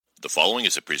The following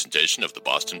is a presentation of the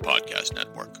Boston Podcast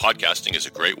Network. Podcasting is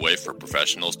a great way for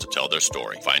professionals to tell their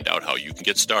story. Find out how you can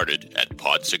get started at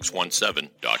pod617.com.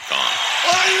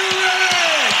 Are you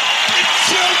ready?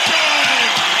 It's showtime!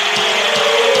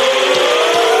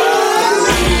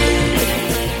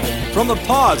 From the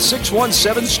Pod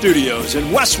 617 studios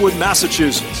in Westwood,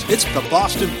 Massachusetts, it's the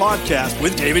Boston Podcast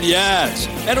with David Yaz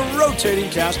and a rotating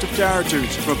cast of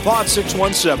characters from Pod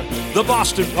 617, the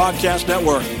Boston Podcast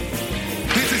Network.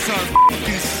 This is our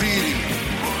f***ing city.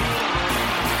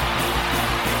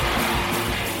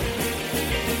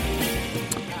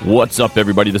 What's up,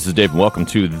 everybody? This is Dave, and welcome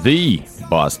to the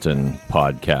Boston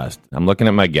Podcast. I'm looking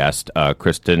at my guest,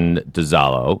 Kristen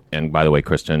DeZallo. And by the way,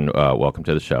 Kristen, welcome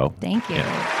to the show. Thank you.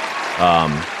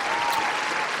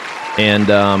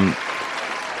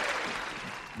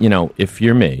 You know, if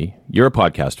you're me, you're a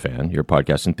podcast fan, you're a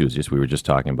podcast enthusiast. We were just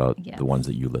talking about the ones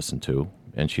that you listen to.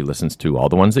 And she listens to all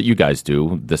the ones that you guys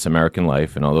do, This American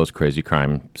Life and all those crazy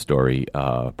crime story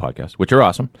podcasts, which are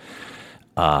awesome.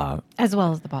 As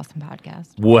well as the Boston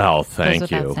Podcast. Well, thank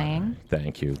Goes you. without saying.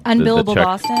 Thank you. Unbillable check,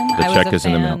 Boston. The I check was a is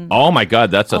in the mail. fan Oh my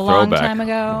God, that's a throwback. long time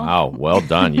ago. Wow, well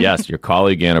done. Yes, your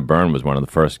colleague Anna Byrne was one of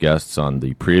the first guests on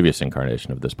the previous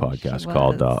incarnation of this podcast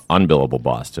called Unbillable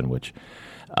Boston, which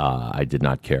I did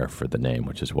not care for the name,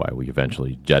 which is why we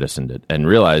eventually jettisoned it and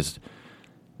realized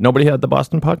nobody had the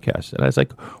Boston Podcast. And I was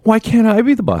like, why can't I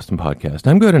be the Boston Podcast?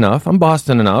 I'm good enough. I'm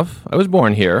Boston enough. I was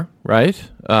born here, right?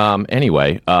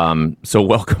 Anyway, so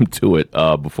welcome to it.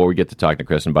 Before we get to talking to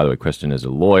Kristen, by the way, Kristen is a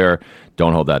lawyer.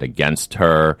 Don't hold that against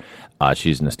her.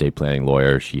 She's an estate planning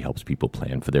lawyer. She helps people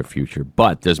plan for their future.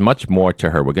 But there's much more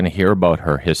to her. We're going to hear about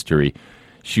her history.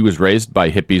 She was raised by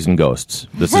hippies and ghosts.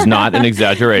 This is not an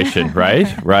exaggeration, right?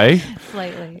 Right?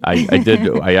 Slightly.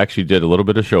 I actually did a little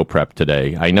bit of show prep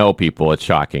today. I know, people, it's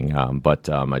shocking, but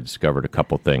I discovered a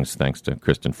couple things thanks to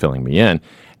Kristen filling me in,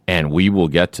 and we will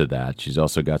get to that. She's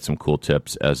also got some cool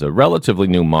tips as a relatively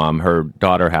new mom. Her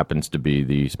daughter happens to be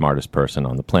the smartest person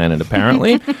on the planet,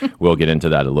 apparently. We'll get into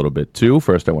that a little bit, too.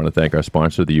 First, I want to thank our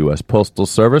sponsor, the U.S. Postal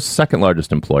Service, second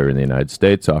largest employer in the United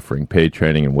States, offering paid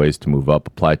training and ways to move up.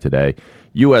 Apply today.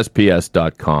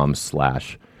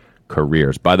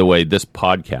 USPS.com/careers. By the way, this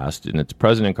podcast, in its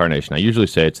present incarnation, I usually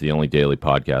say it's the only daily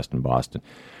podcast in Boston.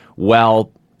 Well,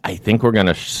 I think we're going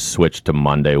to switch to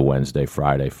Monday, Wednesday,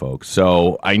 Friday, folks.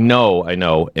 So I know,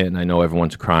 and I know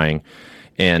everyone's crying,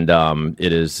 and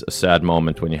it is a sad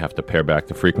moment when you have to pare back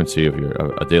the frequency of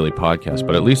a daily podcast.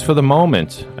 But at least for the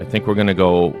moment, I think we're going to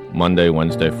go Monday,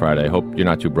 Wednesday, Friday. I hope you're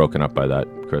not too broken up by that,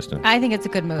 Kristen. I think it's a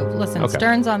good move. Listen, Okay.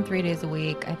 Stern's on 3 days a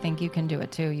week. I think you can do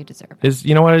it too. You deserve it.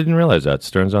 You know what? I didn't realize that.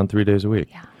 Stern's on 3 days a week.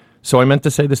 Yeah. So I meant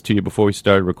to say this to you before we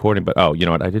started recording, but you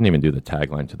know what? I didn't even do the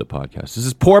tagline to the podcast. This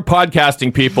is poor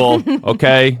podcasting, people.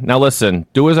 Okay, now listen.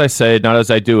 Do as I say, not as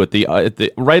I do. At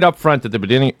the right up front at the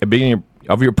beginning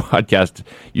of your podcast,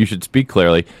 you should speak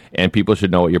clearly, and people should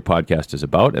know what your podcast is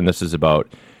about. And this is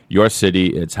about your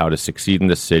city. It's how to succeed in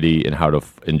the city and how to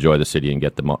enjoy the city and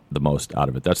get the most out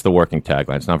of it. That's the working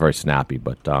tagline. It's not very snappy,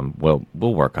 but we'll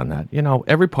work on that. You know,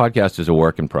 every podcast is a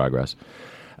work in progress.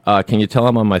 Can you tell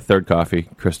I'm on my third coffee,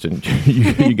 Kristen?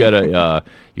 you got a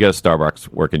Starbucks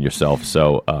working yourself,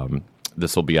 so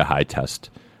this will be a high test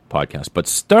podcast. But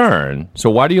Stern. So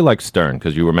why do you like Stern?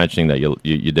 Because you were mentioning that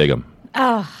you dig him.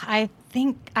 Oh, I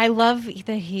think I love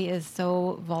that he is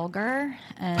so vulgar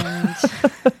and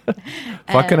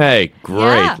fucking A.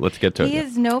 Great. Yeah, Let's get to it. He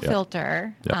is no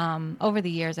filter. Yeah. Over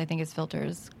the years, I think his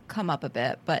filters come up a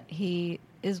bit, but he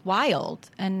is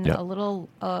wild and a little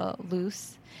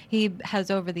loose. He has,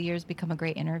 over the years, become a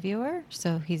great interviewer,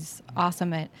 so he's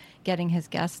awesome at getting his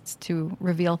guests to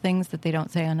reveal things that they don't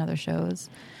say on other shows.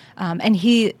 And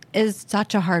he is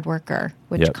such a hard worker,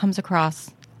 which comes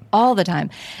across all the time.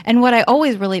 And what I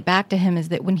always relate back to him is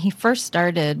that when he first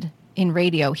started in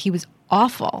radio, he was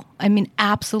awful. I mean,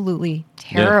 absolutely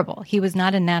terrible. Yeah. He was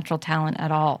not a natural talent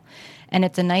at all. And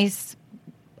it's a nice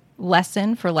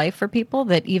lesson for life for people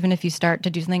that even if you start to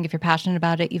do something, if you're passionate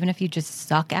about it, even if you just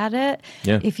suck at it,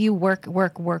 if you work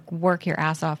your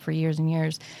ass off for years and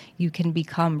years, you can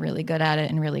become really good at it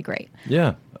and really great.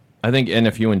 Yeah. I think, and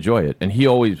if you enjoy it, and he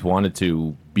always wanted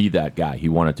to be that guy. He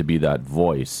wanted to be that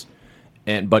voice.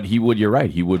 But you're right,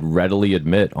 he would readily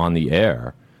admit on the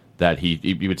air that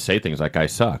he would say things like, I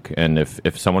suck, and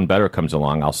if someone better comes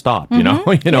along, I'll stop, you know?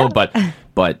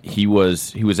 But he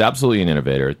was absolutely an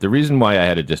innovator. The reason why I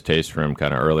had a distaste for him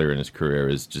kind of earlier in his career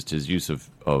is just his use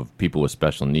of people with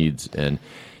special needs, and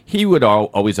he would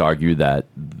always argue that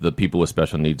the people with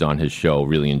special needs on his show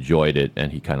really enjoyed it,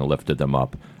 and he kind of lifted them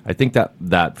up. I think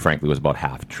that frankly was about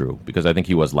half true, because I think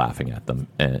he was laughing at them,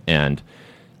 and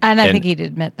And I think he'd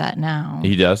admit that now.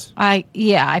 He does? I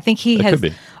think he That has, could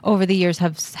be. over the years,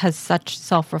 has such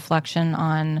self-reflection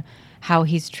on how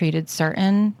he's treated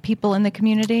certain people in the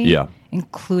community,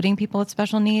 including people with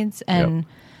special needs. And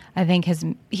I think he's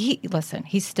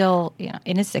still,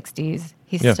 in his 60s.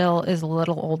 He still is a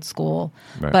little old school,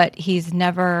 but he's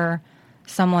never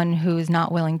someone who's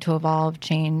not willing to evolve,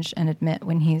 change, and admit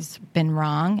when he's been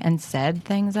wrong and said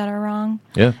things that are wrong.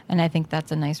 Yeah. And I think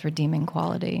that's a nice redeeming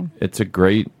quality. It's a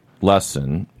great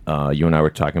lesson. You and I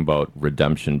were talking about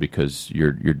redemption because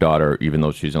your daughter, even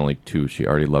though she's only 2, she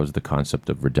already loves the concept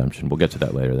of redemption. We'll get to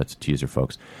that later. That's a teaser,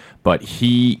 folks. But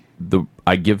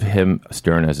I give him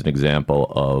Stern as an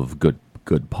example of good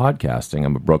podcasting.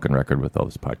 I'm a broken record with all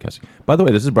this podcasting. By the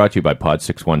way, this is brought to you by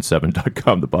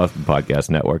pod617.com, the Boston Podcast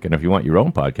Network. And if you want your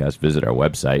own podcast, visit our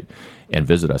website and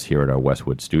visit us here at our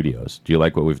Westwood studios. Do you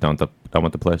like what we've done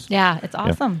with the place? Yeah, it's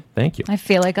awesome. Yeah. Thank you. I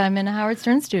feel like I'm in a Howard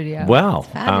Stern studio. Well,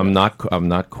 I'm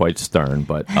not quite Stern,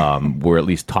 but we're at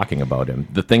least talking about him.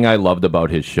 The thing I loved about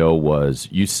his show was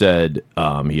you said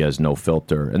he has no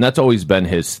filter, and that's always been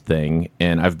his thing.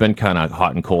 And I've been kind of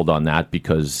hot and cold on that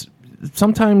because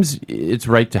sometimes it's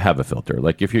right to have a filter.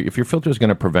 Like if your filter is going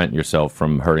to prevent yourself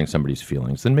from hurting somebody's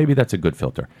feelings, then maybe that's a good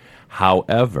filter.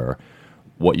 However,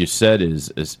 what you said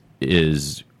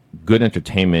is good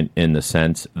entertainment in the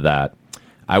sense that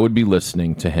I would be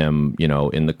listening to him,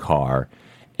 in the car,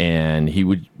 and he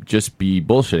would just be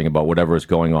bullshitting about whatever is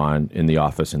going on in the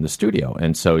office, in the studio.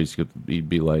 And so he'd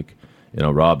be like,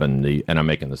 Robin, and I'm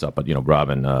making this up, but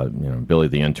Robin, Billy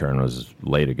the intern was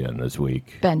late again this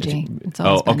week. Benji.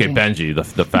 Okay, Benji,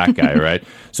 the fat guy, right?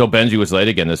 So Benji was late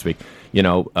again this week,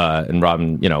 and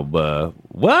Robin,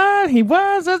 what? He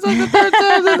was? That's like the third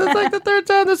time. That's like the third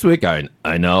time this week. I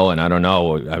know, and I don't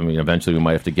know. I mean, eventually we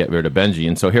might have to get rid of Benji.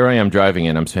 And so here I am driving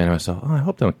in. I'm saying to myself, I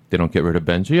hope they don't get rid of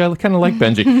Benji. I kind of like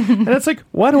Benji. And it's like,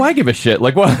 why do I give a shit?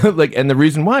 Like, what? Like, and the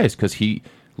reason why is because he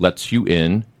lets you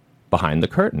in behind the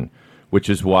curtain. Which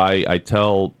is why I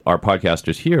tell our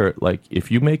podcasters here, like,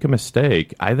 if you make a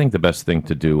mistake, I think the best thing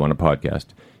to do on a podcast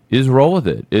is roll with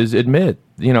it, is admit,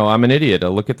 I'm an idiot.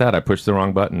 Look at that. I pushed the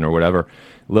wrong button or whatever,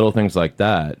 little things like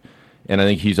that. And I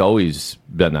think he's always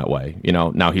been that way.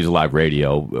 Now he's live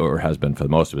radio, or has been for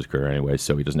most of his career anyway,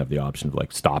 so he doesn't have the option of,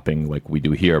 like, stopping like we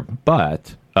do here.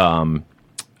 But I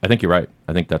think you're right.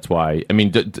 I think that's why. I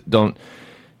mean, don't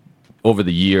over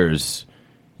the years,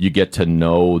 you get to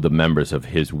know the members of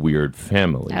his weird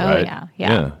family, right?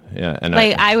 Yeah. And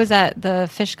I was at the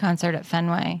Fish concert at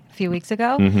Fenway a few weeks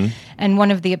ago, and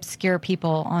one of the obscure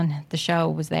people on the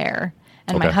show was there.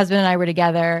 And my husband and I were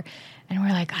together, and we're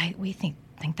like, we think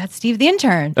that's Steve the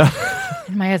intern.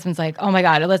 And my husband's like, oh my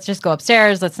God, let's just go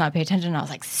upstairs. Let's not pay attention. And I was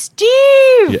like, Steve!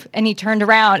 Yeah. And he turned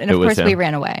around, and of course we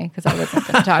ran away because I wasn't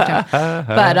going to talk to him.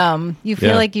 But you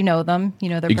feel like you know them,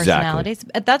 their personalities.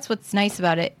 That's what's nice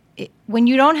about it. When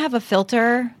you don't have a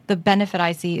filter, the benefit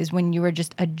I see is when you are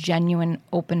just a genuine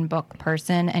open book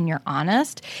person and you're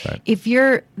honest. Right. If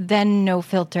you're then no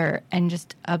filter and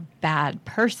just a bad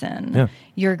person,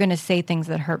 you're going to say things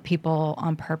that hurt people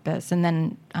on purpose, and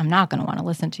then I'm not going to want to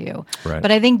listen to you. Right.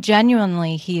 But I think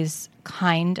genuinely he's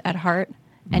kind at heart,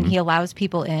 and he allows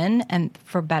people in, and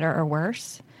for better or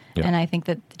worse. Yeah. And I think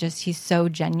that just he's so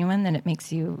genuine that it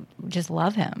makes you just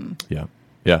love him. Yeah.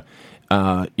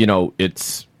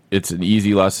 It's an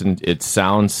easy lesson. It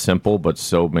sounds simple, but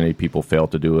so many people fail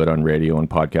to do it on radio and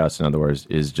podcasts. In other words,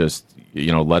 is just,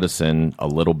 let us in a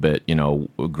little bit.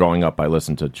 Growing up, I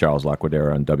listened to Charles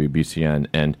Laquadera on WBCN,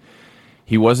 and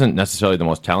he wasn't necessarily the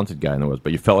most talented guy in the world,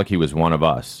 but you felt like he was one of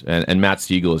us. And Matt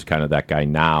Siegel is kind of that guy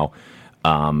now.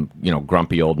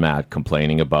 Grumpy old Matt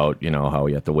complaining about, how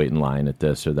he had to wait in line at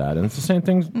this or that. And it's the same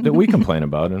things that we complain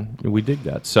about, and we dig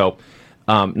that. So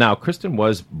now, Kristen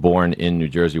was born in New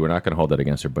Jersey. We're not going to hold that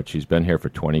against her, but she's been here for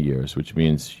 20 years, which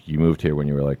means you moved here when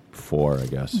you were like 4, I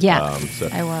guess. Yeah,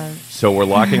 I was. So we're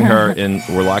locking her in.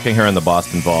 We're locking her in the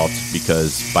Boston vaults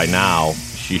because by now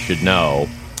she should know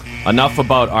enough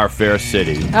about our fair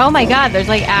city. Oh my God! There's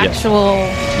like actual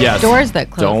doors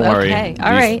that close. Don't worry. Okay.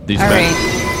 All right.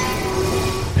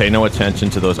 Pay no attention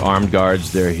to those armed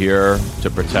guards. They're here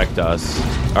to protect us.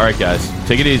 All right, guys,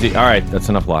 take it easy. All right, that's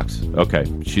enough locks. Okay,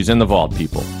 she's in the vault,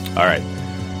 people. All right.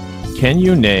 Can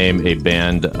you name a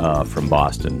band from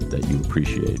Boston that you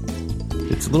appreciate?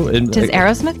 It's a little. Does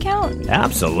Aerosmith count?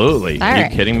 Absolutely. Are you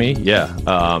kidding me? Yeah.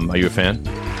 Are you a fan?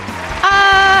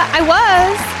 I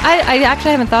was. I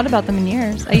actually haven't thought about them in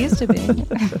years. I used to be.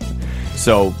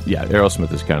 So yeah,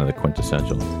 Aerosmith is kind of the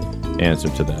quintessential answer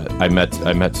to that.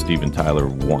 I met Steven Tyler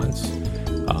once.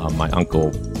 My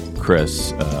uncle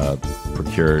Chris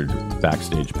procured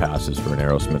backstage passes for an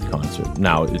Aerosmith concert.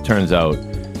 Now it turns out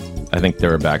I think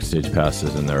there are backstage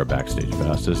passes and there are backstage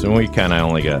passes, and we kind of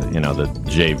only got, the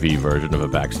JV version of a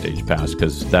backstage pass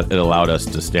because that it allowed us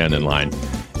to stand in line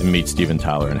and meet Steven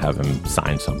Tyler and have him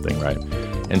sign something, right?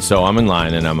 And so I'm in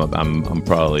line, and I'm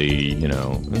probably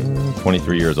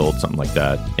 23 years old, something like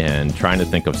that, and trying to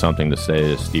think of something to say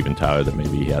to Steven Tyler that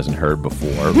maybe he hasn't heard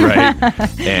before, right?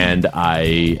 And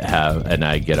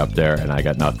I get up there and I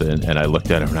got nothing, and I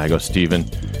looked at him and I go, Steven,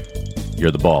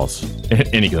 you're the balls.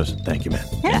 And he goes, thank you, man.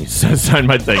 And he signed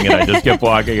my thing, and I just kept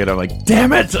walking, and I'm like,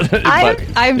 damn it.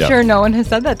 I'm sure no one has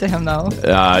said that to him, though.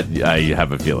 I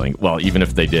have a feeling. Well, even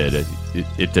if they did,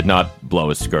 it did not blow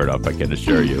his skirt up, I can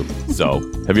assure you. So,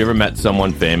 have you ever met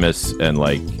someone famous and,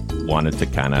 wanted to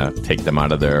kind of take them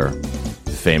out of their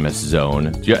famous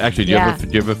zone? Do you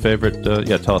have a favorite?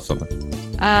 Tell us something.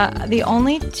 The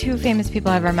only two famous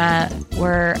people I ever met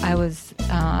were I was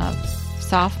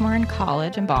sophomore in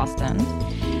college in Boston,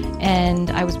 and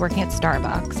I was working at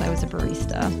Starbucks. I was a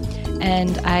barista,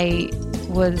 and I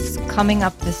was coming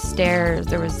up the stairs.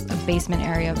 There was a basement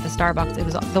area of the Starbucks. It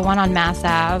was the one on Mass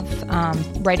Ave,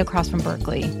 right across from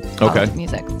Berkeley College of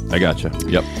Music. I gotcha.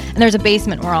 Yep. And there's a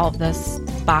basement where all of this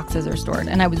boxes are stored.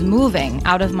 And I was moving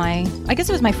out of I guess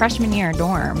it was my freshman year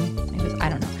dorm. I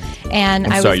don't know. And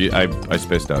I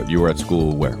spaced out. You were at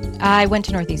school where? I went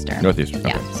to Northeastern. Northeastern.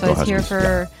 Yeah. Okay. So I was here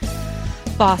for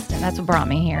Boston. That's what brought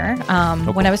me here.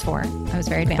 When I was 4, I was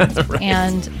very advanced. Right.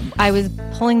 And I was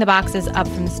pulling the boxes up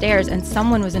from the stairs, and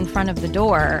someone was in front of the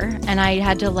door, and I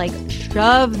had to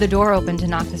shove the door open to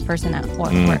knock this person out,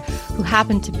 who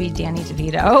happened to be Danny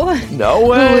DeVito. No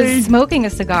way! Who was smoking a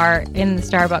cigar in the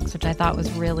Starbucks, which I thought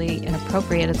was really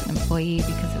inappropriate as an employee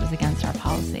because it was against our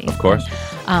policy. Of course.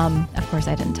 Of course,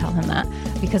 I didn't tell him that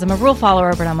because I'm a rule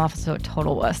follower, but I'm also a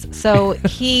total wuss. So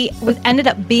he ended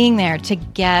up being there to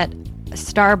get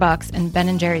Starbucks and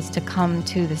Ben & Jerry's to come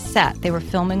to the set. They were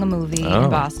filming a movie in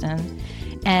Boston.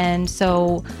 And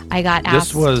so I got asked.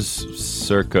 This was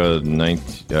circa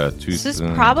 2000. This is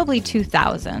probably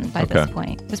 2000 by this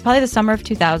point. It was probably the summer of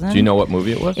 2000. Do you know what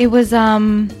movie it was? It was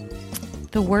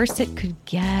The Worst It Could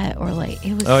Get, or it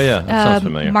was. Oh yeah, that sounds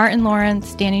familiar. Martin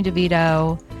Lawrence, Danny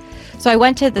DeVito. So I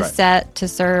went to the set to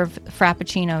serve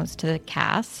frappuccinos to the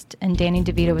cast, and Danny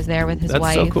DeVito was there with his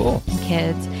wife and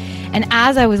kids. And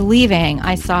as I was leaving,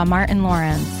 I saw Martin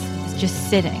Lawrence just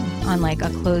sitting on a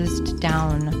closed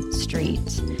down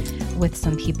street with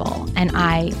some people. And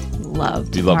I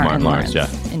loved Martin Lawrence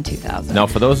in 2000. Now,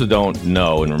 for those who don't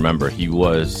know and remember, he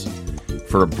was,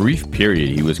 for a brief period,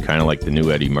 he was kind of like the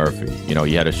new Eddie Murphy.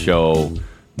 He had a show,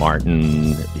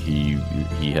 Martin, he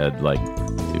had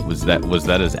was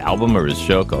that his album or his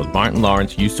show called Martin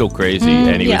Lawrence, You So Crazy?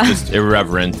 And he was just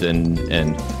irreverent and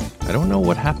I don't know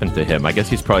what happened to him. I guess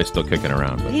he's probably still kicking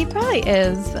around. But. He probably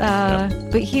is.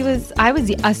 But he was. I was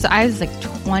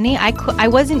 20. I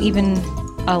wasn't even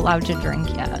allowed to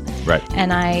drink yet. Right.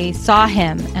 And I saw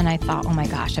him, and I thought, oh my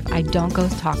gosh, if I don't go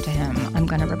talk to him, I'm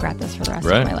going to regret this for the rest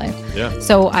of my life. Yeah.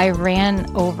 So I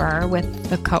ran over with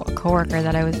the coworker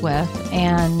that I was with,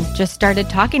 and just started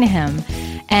talking to him,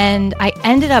 and I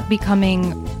ended up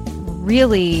becoming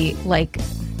really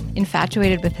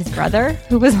infatuated with his brother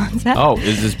who was on set. Oh,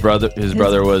 is his brother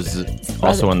was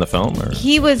also in the film? Or?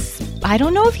 He was, I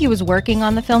don't know if he was working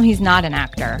on the film. He's not an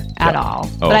actor at all.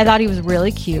 But I thought he was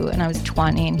really cute, and I was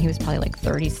 20 and he was probably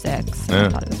 36. And I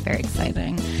thought it was very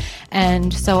exciting.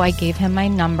 And so I gave him my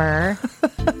number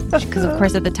because of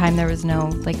course at the time there was no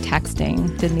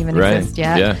texting, didn't even exist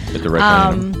yet. Yeah, at the right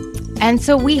time. And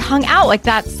so we hung out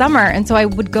that summer, and so I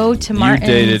would go to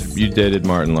Martin's. You dated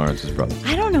Martin Lawrence's brother.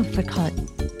 I don't know if I'd call it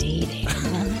dating,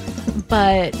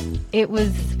 but it was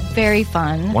very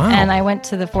fun. Wow. And I went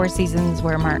to the Four Seasons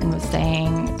where Martin was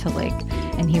staying to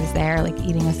and he was there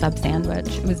eating a sub sandwich.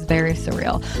 It was very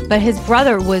surreal. But his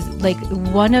brother was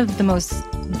one of the most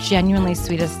genuinely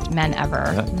sweetest men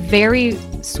ever. Yeah. Very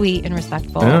sweet and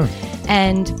respectful. Yeah.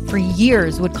 And for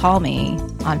years would call me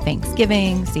on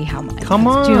Thanksgiving, see how my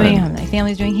family's doing, how my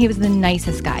family's doing. He was the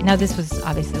nicest guy. Now this was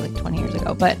obviously 20 years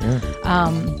ago, but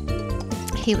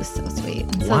he was so sweet.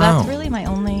 And so that's really my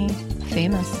only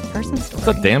famous person story.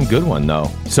 That's a damn good one, though.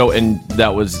 So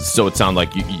it sounded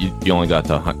like you only got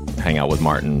to hang out with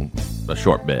Martin a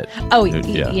short bit. Oh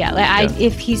yeah.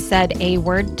 If he said a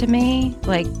word to me,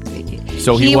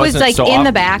 so he was in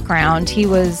the background. He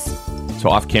was. So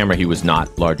off camera, he was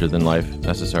not larger than life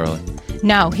necessarily.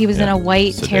 No, he was in a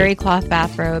white terry cloth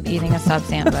bathrobe eating a sub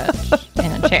sandwich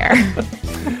in a chair.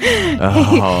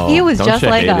 He was just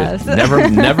like us.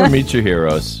 Never meet your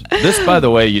heroes. This, by the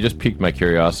way, you just piqued my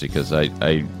curiosity because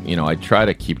I try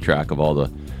to keep track of all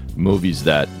the movies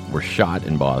that were shot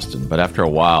in Boston, but after a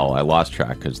while, I lost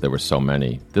track because there were so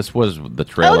many. This was the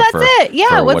trailer. Oh, that's for, it.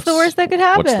 Yeah. for What's the worst that could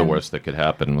happen? What's the worst that could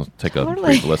happen? We'll take a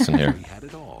Totally. brief listen here. We had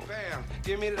it all, Bam,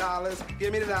 give me the dollars,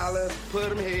 put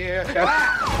them here.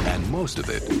 and most of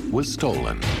it was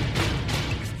stolen.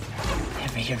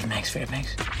 Ever hear of Max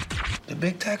Fairbanks? The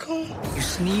big tycoon? You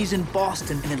sneeze in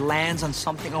Boston and it lands on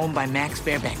something owned by Max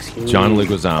Fairbanks. John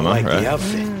Leguizamo, Like right? the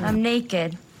outfit. I'm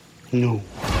naked. No.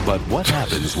 But what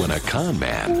happens when a con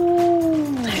man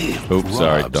Oops,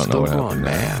 sorry, robs don't know the what wrong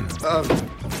happened there.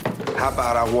 man? How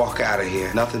about I walk out of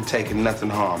here? Nothing taken, nothing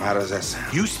harmed. How does that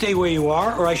sound? You stay where you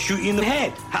are, or I shoot you in the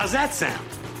head. How's that sound?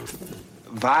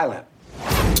 Violent.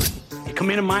 You come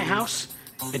into my house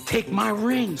and take my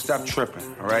ring. Stop tripping,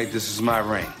 all right? This is my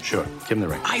ring. Sure, give him the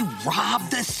ring. I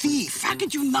robbed a thief. How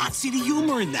could you not see the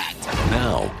humor in that?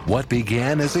 Now, what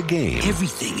began as a game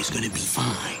Everything is gonna be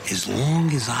fine as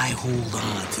long as I hold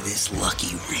on to this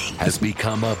lucky ring. has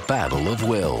become a battle of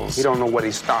wills. You don't know what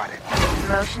he started.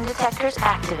 Motion detectors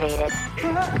activated.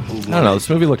 I don't know. This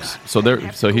movie looks so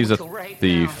he's a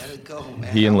thief.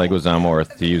 He and Leguizamo are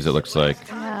thieves. It looks like.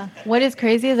 Yeah. What is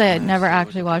crazy is I never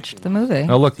actually watched the movie.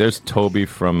 Oh, look, there's Toby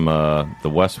from The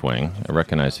West Wing. I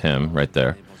recognize him right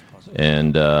there.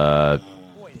 And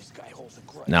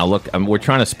now look, we're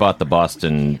trying to spot the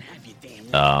Boston.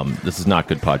 This is not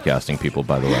good podcasting, people,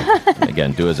 by the way.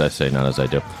 Again, do as I say, not as I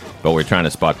do. But we're trying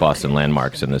to spot Boston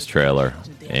landmarks in this trailer.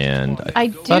 And I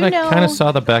thought I kind of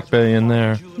saw the Back Bay in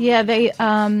there. Yeah, they. Do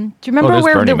you remember there's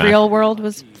where Bernie The Mac. Real World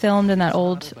was filmed in that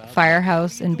old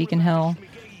firehouse in Beacon Hill?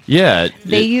 Yeah.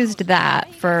 They used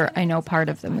that for, I know, part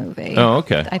of the movie. Oh,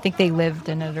 okay. I think they lived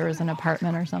in it or was an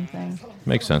apartment or something.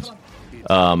 Makes sense.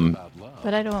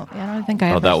 But I don't think I.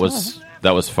 Oh, ever that saw was it.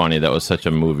 that was funny. That was such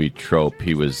a movie trope.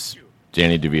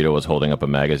 Danny DeVito was holding up a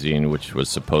magazine which was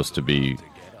supposed to be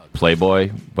Playboy,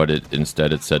 but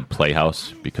instead it said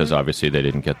Playhouse because obviously they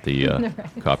didn't get the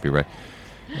copyright.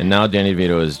 And now Danny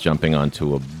DeVito is jumping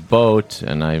onto a boat,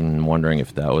 and I'm wondering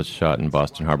if that was shot in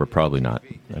Boston Harbor. Probably not.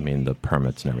 I mean, the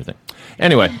permits and everything.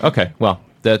 Anyway, okay. Well,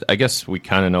 I guess we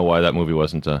kind of know why that movie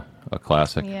wasn't a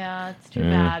classic. Yeah, it's too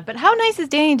bad. But how nice is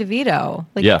Danny DeVito?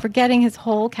 Like, Yeah. forgetting his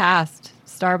whole cast,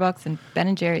 Starbucks and Ben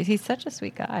and Jerry's. He's such a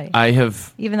sweet guy. I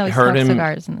have Even though he heard smokes him.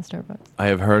 cigars in the Starbucks. I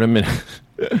have heard him in,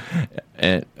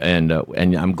 and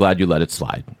I'm glad you let it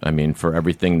slide. I mean, for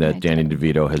everything that Danny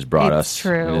DeVito has brought It's us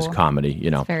true. in his comedy,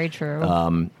 It's very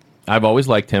true. I've always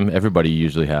liked him. Everybody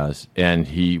usually has, and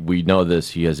we know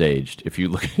this. He has aged. If you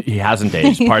look, he hasn't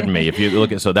aged. Pardon me. If you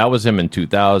look at, so that was him in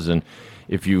 2000.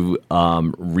 If you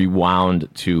rewound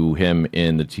to him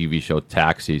in the TV show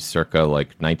Taxi, circa like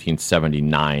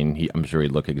 1979, I'm sure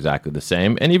he'd look exactly the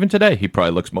same. And even today, he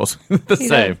probably looks mostly the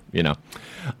same. You know.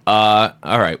 All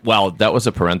right. Well, that was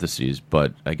a parentheses,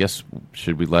 but I guess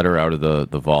should we let her out of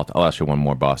the vault? I'll ask you one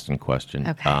more Boston question.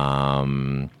 Okay.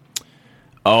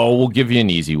 We'll give you an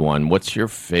easy one. What's your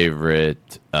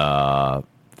favorite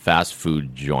fast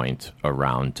food joint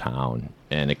around town?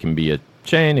 And it can be a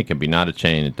chain, it can be not a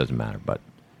chain, it doesn't matter. But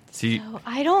see, So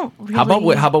I don't really. how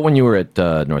about when you were at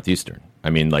Northeastern? I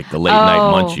mean, like the late night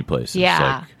munchy places.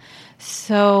 Yeah. Like,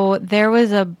 So there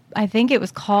was I think it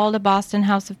was called a Boston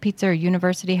House of Pizza or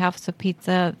University House of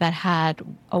Pizza that had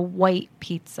a white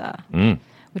pizza,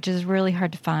 which is really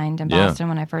hard to find in Yeah. Boston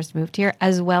when I first moved here,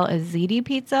 as well as ziti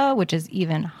pizza, which is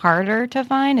even harder to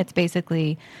find. It's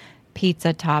basically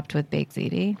pizza topped with baked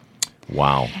ziti.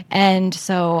 wow. And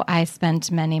so I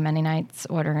spent many, many nights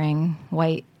ordering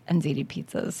white and ziti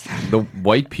pizzas. The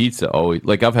white pizza always,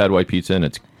 like I've had white pizza and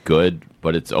it's good,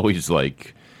 but it's always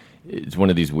like, it's one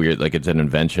of these weird, like it's an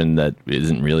invention that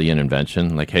isn't really an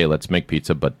invention. Like, hey, let's make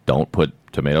pizza, but don't put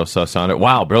tomato sauce on it.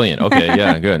 Wow, brilliant. Okay,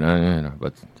 yeah, good.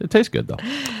 But it tastes good though.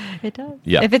 It does.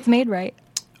 Yeah. If it's made right.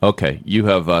 Okay, you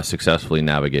have successfully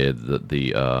navigated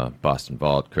the Boston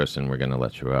Vault, Kristen. We're going to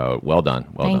let you out. Well done.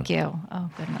 Well Thank done. you. Oh,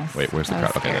 goodness. Wait, where's the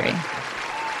That was crowd? Okay, scary.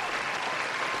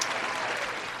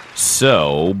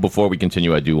 So, before we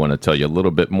continue, I do want to tell you a little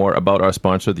bit more about our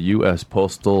sponsor, the U.S.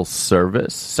 Postal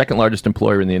Service, second largest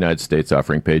employer in the United States,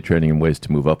 offering paid training and ways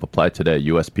to move up. Apply today at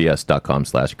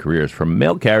USPS.com/careers. From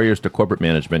mail carriers to corporate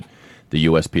management, the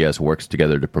USPS works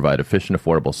together to provide efficient,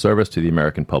 affordable service to the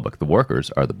American public. The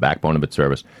workers are the backbone of its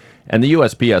service, and the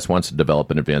USPS wants to develop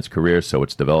and advance careers, so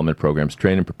its development programs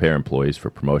train and prepare employees for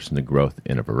promotion and growth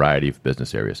in a variety of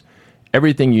business areas.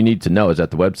 Everything you need to know is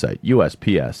at the website,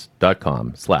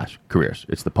 USPS.com/careers.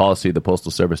 It's the policy of the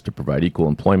Postal Service to provide equal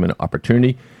employment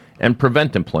opportunity and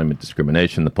prevent employment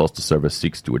discrimination. The Postal Service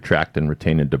seeks to attract and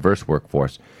retain a diverse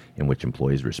workforce in which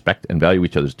employees respect and value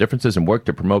each other's differences and work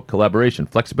to promote collaboration,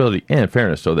 flexibility, and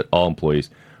fairness so that all employees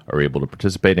are able to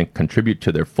participate and contribute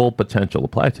to their full potential.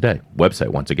 Apply today. Website,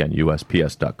 once again,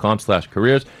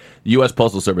 USPS.com/careers. The U.S.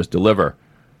 Postal Service deliver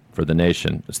for the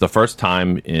nation. It's the first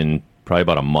time in probably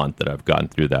about a month that I've gotten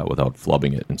through that without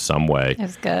flubbing it in some way.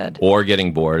 It's good. Or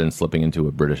getting bored and slipping into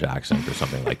a British accent or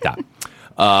something like that.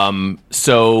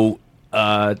 So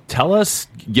tell us,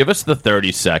 give us the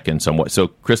 30 seconds on what. So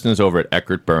Kristen's over at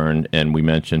Eckert Byrne, and we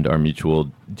mentioned our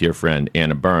mutual dear friend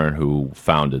Anna Byrne, who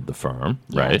founded the firm,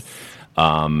 right?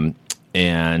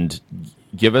 And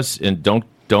give us, and don't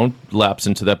lapse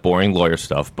into that boring lawyer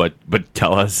stuff, but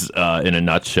tell us in a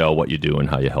nutshell what you do and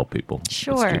how you help people.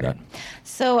 Sure. Let's do that.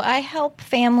 So I help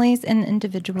families and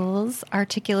individuals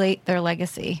articulate their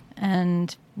legacy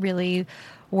and really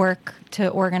work to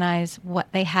organize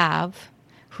what they have,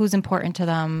 who's important to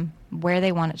them, where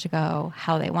they want it to go,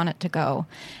 how they want it to go.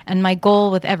 And my goal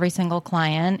with every single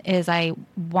client is I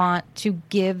want to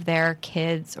give their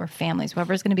kids or families,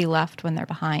 whoever's going to be left when they're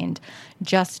behind,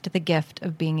 just the gift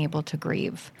of being able to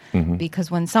grieve. Because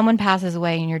when someone passes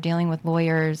away and you're dealing with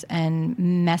lawyers and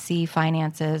messy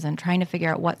finances and trying to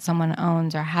figure out what someone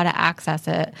owns or how to access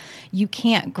it, you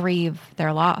can't grieve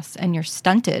their loss, and you're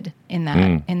stunted in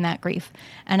that grief.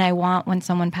 And I want, when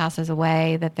someone passes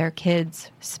away, that their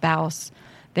kids, spouse,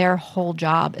 their whole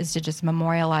job is to just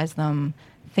memorialize them,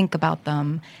 think about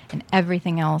them, and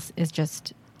everything else is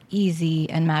just easy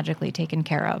and magically taken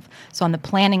care of. So on the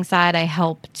planning side, I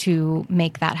help to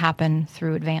make that happen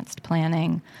through advanced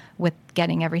planning with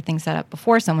getting everything set up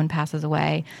before someone passes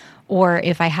away. Or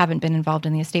if I haven't been involved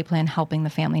in the estate plan, helping the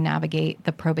family navigate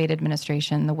the probate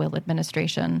administration, the will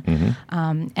administration,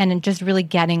 and in just really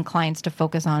getting clients to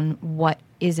focus on what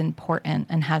is important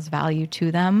and has value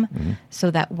to them so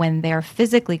that when they're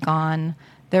physically gone,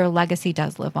 their legacy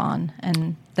does live on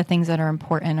and the things that are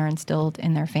important are instilled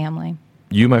in their family.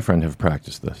 You, my friend, have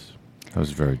practiced this. That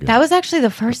was very good. That was actually the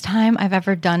first time I've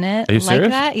ever done it Are you like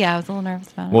serious? that. Yeah, I was a little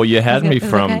nervous about it. Well, you had me Was it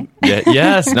from okay?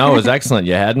 yes, no, it was excellent.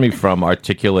 You had me from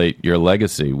Articulate Your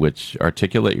Legacy, which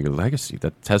Articulate Your Legacy,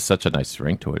 that has such a nice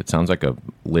ring to it. It sounds like a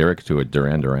lyric to a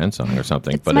Duran Duran song or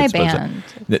something. It's my band.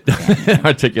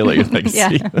 Articulate Your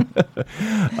Legacy.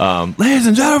 Ladies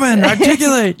and gentlemen,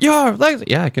 articulate your legacy.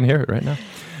 Yeah, I can hear it right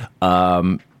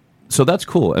now. So that's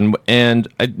cool. And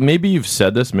maybe you've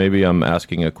said this, maybe I'm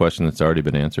asking a question that's already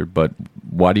been answered, but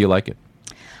why do you like it?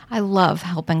 I love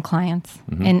helping clients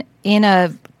in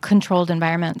a controlled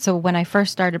environment. So when I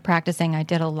first started practicing, I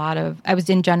was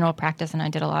in general practice and I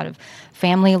did a lot of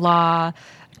family law,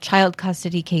 child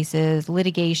custody cases,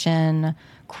 litigation,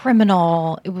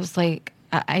 criminal. It was like,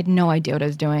 I had no idea what I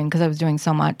was doing because I was doing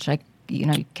so much.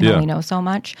 You can only know so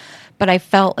much. But I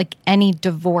felt like any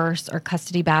divorce or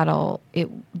custody battle,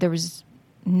 there was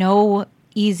no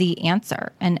easy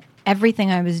answer. And everything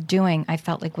I was doing, I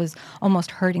felt like was almost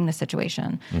hurting the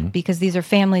situation because these are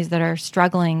families that are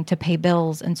struggling to pay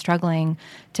bills and struggling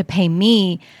to pay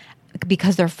me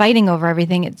because they're fighting over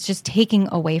everything. It's just taking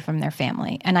away from their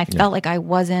family. And I felt like I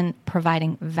wasn't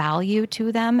providing value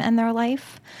to them and their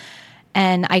life.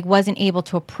 And I wasn't able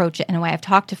to approach it in a way. I've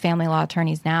talked to family law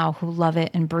attorneys now who love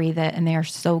it and breathe it, and they are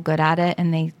so good at it,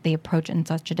 and they approach it in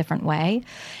such a different way.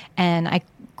 And I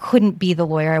couldn't be the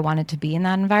lawyer I wanted to be in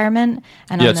that environment.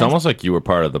 And it's almost like you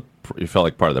felt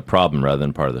like part of the problem rather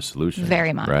than part of the solution.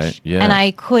 Very much. Right? Yeah.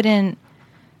 And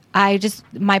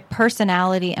my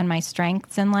personality and my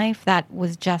strengths in life, that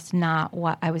was just not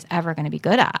what I was ever going to be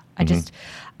good at.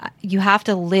 You have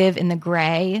to live in the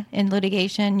gray in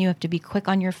litigation. You have to be quick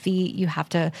on your feet. You have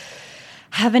to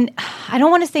have I don't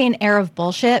want to say an air of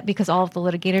bullshit because all of the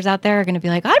litigators out there are going to be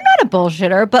like, I'm not a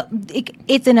bullshitter, but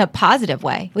it's in a positive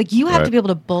way. Like you have to be able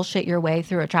to bullshit your way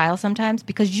through a trial sometimes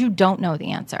because you don't know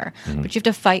the answer, but you have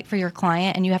to fight for your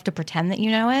client and you have to pretend that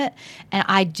you know it. And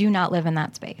I do not live in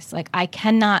that space. Like I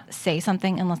cannot say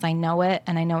something unless I know it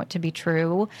and I know it to be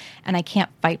true. And I can't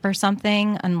fight for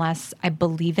something unless I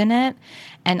believe in it.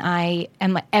 And I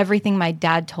am everything my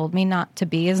dad told me not to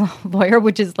be as a lawyer,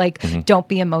 which is like, don't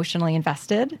be emotionally invested.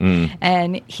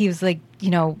 And he was like,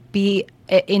 be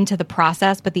into the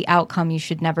process, but the outcome, you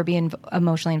should never be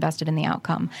emotionally invested in the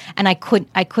outcome. And I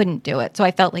couldn't do it. So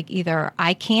I felt like either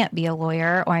I can't be a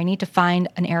lawyer or I need to find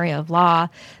an area of law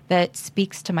that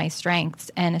speaks to my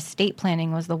strengths. And estate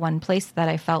planning was the one place that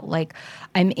I felt like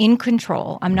I'm in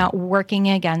control. I'm not working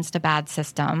against a bad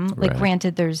system. Like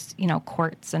granted, there's,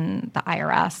 courts and the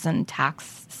IRS and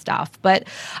tax stuff, but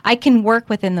I can work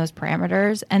within those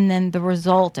parameters. And then the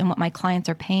result and what my clients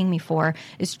are paying me for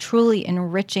is truly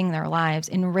enriching their lives,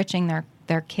 enriching their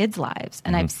kids' lives.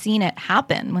 And I've seen it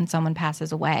happen when someone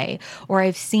passes away, or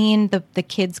I've seen the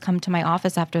kids come to my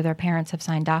office after their parents have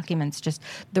signed documents, just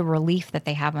the relief that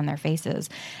they have on their faces.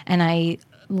 And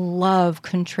love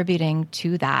contributing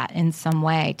to that in some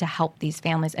way to help these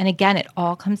families. And again, it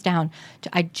all comes down to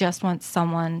I just want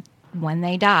someone, when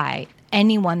they die,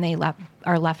 anyone they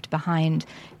are left behind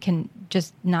can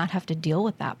just not have to deal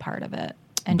with that part of it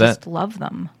and just love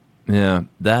them. Yeah,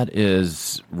 that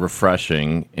is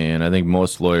refreshing, and I think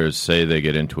most lawyers say they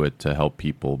get into it to help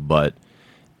people, but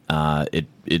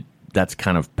that's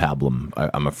kind of pablum,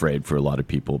 I'm afraid, for a lot of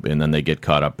people, and then they get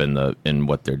caught up in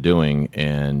what they're doing.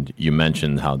 And you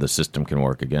mentioned how the system can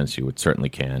work against you. It certainly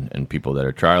can, and people that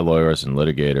are trial lawyers and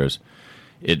litigators,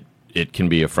 it can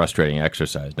be a frustrating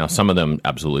exercise. Now, some of them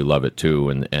absolutely love it too,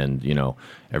 and you know,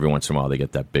 every once in a while they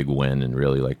get that big win and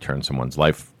really like turn someone's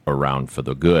life around for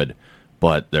the good.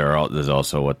 But there's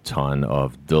also a ton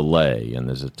of delay, and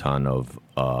there's a ton of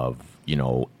you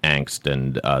know, angst,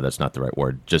 and that's not the right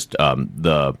word. Just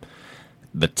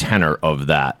the tenor of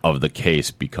the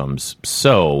case becomes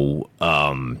so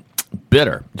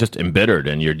bitter, just embittered,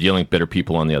 and you're dealing with bitter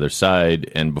people on the other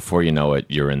side, and before you know it,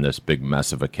 you're in this big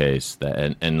mess of a case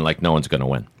and like no one's going to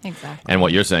win. Exactly. And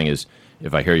what you're saying is,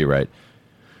 if I hear you right,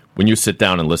 when you sit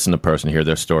down and listen to a person, hear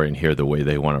their story, and hear the way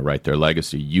they want to write their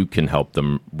legacy, you can help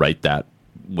them write that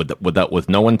with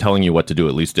no one telling you what to do,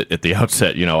 at least at the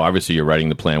outset. You know, obviously you're writing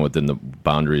the plan within the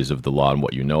boundaries of the law and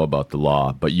what you know about the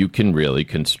law, but you can really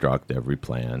construct every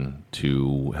plan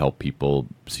to help people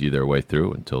see their way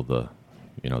through until the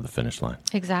finish line.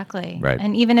 Exactly. Right.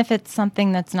 And even if it's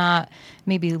something that's not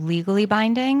maybe legally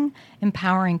binding,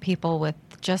 empowering people with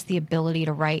just the ability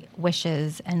to write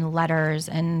wishes and letters,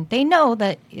 and they know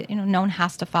that, you know, no one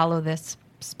has to follow this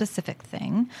specific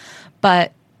thing,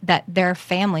 but that their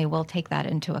family will take that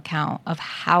into account of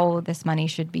how this money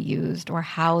should be used, or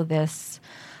how this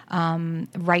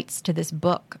rights to this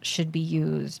book should be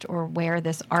used, or where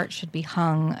this art should be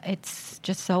hung. It's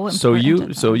just so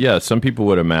important. Some people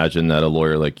would imagine that a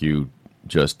lawyer like you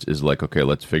just is like, okay,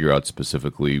 let's figure out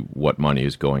specifically what money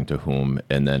is going to whom,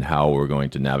 and then how we're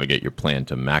going to navigate your plan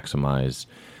to maximize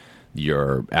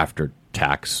your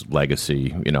after-tax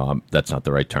legacy. You know, that's not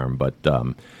the right term, but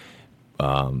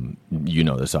you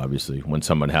know this, obviously. When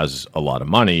someone has a lot of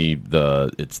money,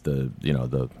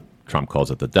 the Trump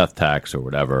calls it the death tax or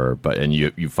whatever, and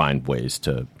you find ways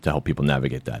to help people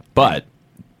navigate that. But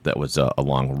that was a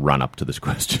long run up to this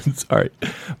question. Sorry.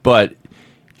 But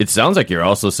it sounds like you're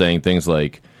also saying things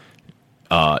like,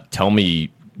 tell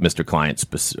me, Mr. Client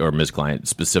or Ms. Client,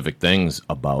 specific things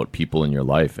about people in your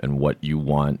life and what you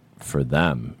want for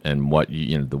them, and what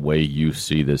the way you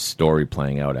see this story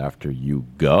playing out after you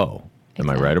go. Am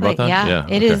I right about that? Yeah.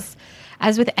 It is,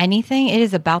 as with anything, it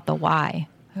is about the why.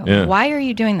 Yeah. Why are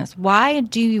you doing this? Why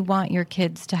do you want your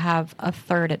kids to have a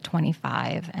third at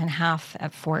 25 and half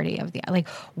at 40 of the, like,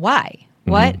 why?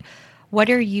 Mm-hmm. What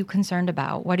are you concerned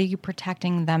about? What are you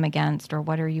protecting them against, or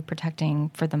what are you protecting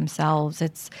for themselves?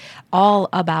 It's all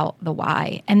about the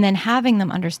why. And then having them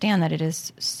understand that it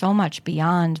is so much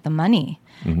beyond the money.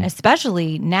 Mm-hmm.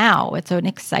 Especially now, it's an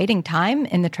exciting time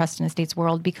in the trust and estates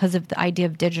world because of the idea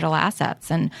of digital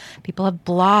assets, and people have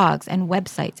blogs and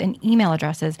websites and email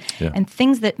addresses and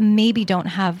things that maybe don't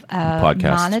have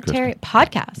monetary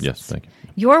podcasts. Yes, thank you.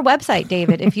 Your website,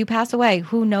 David, if you pass away,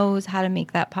 who knows how to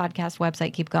make that podcast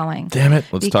website keep going? Damn it.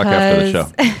 Let's talk after the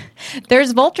show.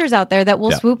 There's vultures out there that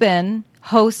will swoop in,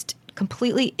 host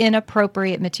completely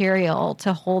inappropriate material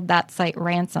to hold that site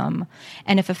ransom.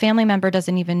 And if a family member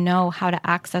doesn't even know how to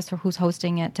access or who's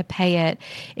hosting it to pay it,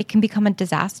 it can become a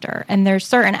disaster. And there's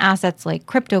certain assets like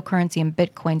cryptocurrency and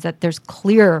Bitcoins that there's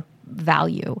clear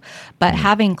value. But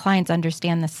having clients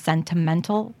understand the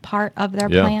sentimental part of their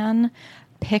plan,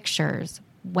 pictures,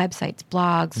 websites,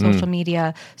 blogs, social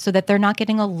media, so that they're not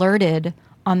getting alerted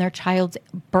on their child's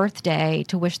birthday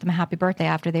to wish them a happy birthday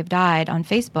after they've died on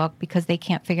Facebook because they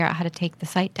can't figure out how to take the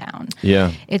site down.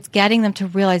 Yeah. It's getting them to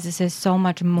realize this is so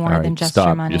much more than just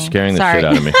your money. You're scaring the shit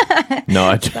out of me.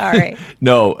 No, sorry.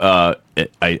 No,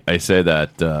 I say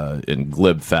that in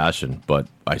glib fashion, but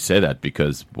I say that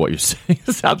because what you're saying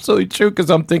is absolutely true,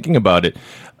 because I'm thinking about it.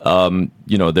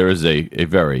 There is a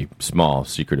very small,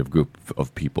 secretive group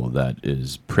of people that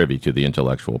is privy to the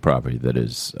intellectual property that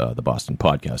is the Boston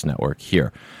Podcast Network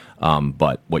here.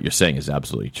 But what you're saying is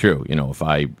absolutely true. You know, if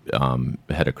I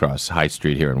head across High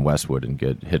Street here in Westwood and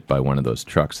get hit by one of those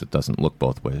trucks that doesn't look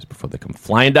both ways before they come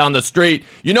flying down the street,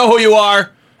 you know who you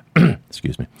are.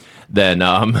 Excuse me. Then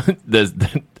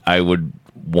I would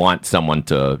want someone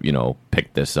to,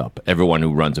 pick this up. Everyone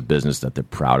who runs a business that they're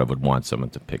proud of would want someone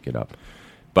to pick it up.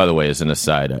 By the way, as an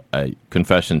aside,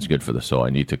 confession's good for the soul. I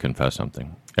need to confess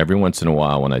something. Every once in a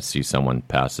while when I see someone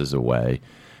passes away,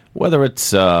 Whether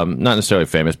it's not necessarily a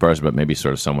famous person, but maybe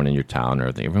sort of someone in your town or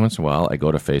everything. Every once in a while, I go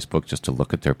to Facebook just to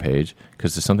look at their page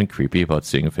because there's something creepy about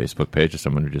seeing a Facebook page of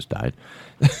someone who just died.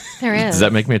 There is. Does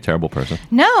that make me a terrible person?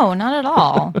 No, not at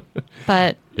all.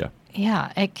 But Yeah.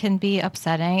 yeah, it can be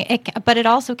upsetting. But it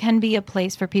also can be a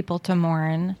place for people to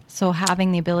mourn. So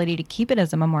having the ability to keep it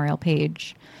as a memorial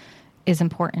page is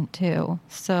important too.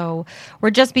 So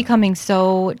we're just becoming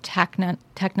so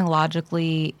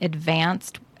technologically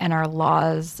advanced, and our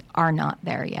laws are not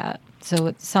there yet.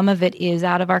 So some of it is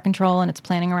out of our control, and it's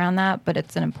planning around that, but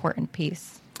it's an important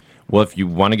piece. Well, if you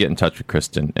want to get in touch with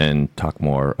Kristen and talk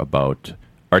more about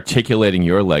articulating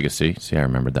your legacy, see, I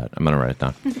remembered that. I'm going to write it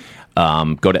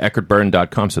down. Go to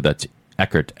EckertByrne.com. So that's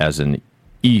Eckert as in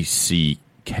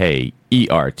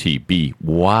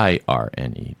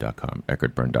ECKERTBYRNE.com.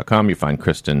 EckertByrne.com. You find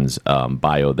Kristen's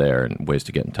bio there and ways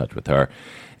to get in touch with her,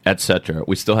 etc.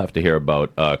 We still have to hear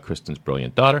about Kristen's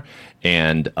brilliant daughter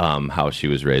and how she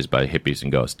was raised by hippies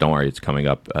and ghosts. Don't worry, it's coming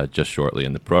up just shortly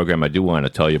in the program. I do want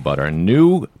to tell you about our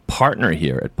new partner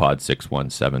here at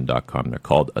pod617.com. They're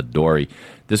called Adori.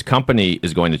 This company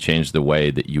is going to change the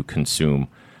way that you consume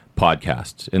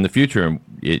podcasts. In the future,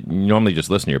 you normally just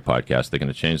listen to your podcast. They're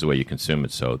going to change the way you consume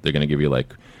it. So they're going to give you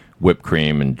like whipped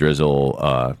cream and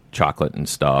drizzle chocolate and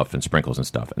stuff and sprinkles and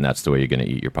stuff. And that's the way you're going to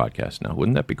eat your podcast now.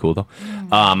 Wouldn't that be cool, though?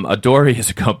 Adori is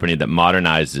a company that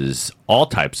modernizes all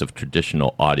types of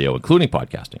traditional audio, including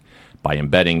podcasting, by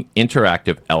embedding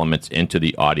interactive elements into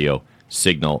the audio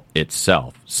signal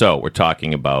itself. So we're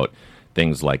talking about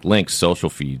things like links, social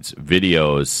feeds,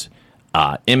 videos,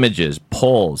 images,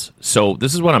 polls. So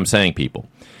this is what I'm saying, people.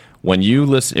 When you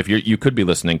listen, if you could be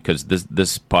listening, because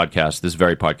this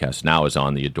very podcast now is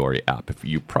on the Adori app. If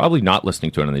you're probably not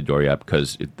listening to it on the Adori app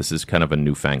because this is kind of a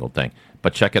newfangled thing,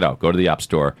 but check it out. Go to the App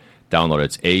Store, download it.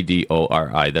 It's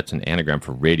ADORI. That's an anagram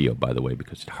for radio, by the way,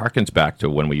 because it harkens back to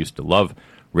when we used to love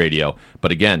radio.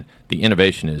 But again, the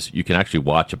innovation is you can actually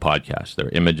watch a podcast. There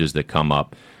are images that come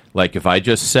up. Like if I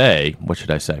just say, what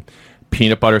should I say?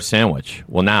 Peanut butter sandwich.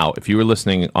 Well, now, if you were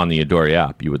listening on the Adori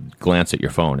app, you would glance at your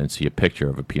phone and see a picture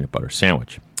of a peanut butter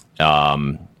sandwich.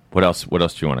 What else? What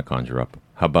else do you want to conjure up?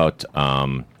 How about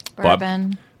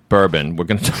Bourbon? Bourbon. We're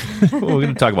going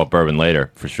to talk about bourbon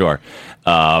later for sure.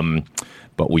 But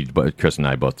Chris and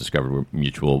I both discovered we're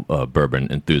mutual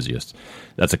bourbon enthusiasts.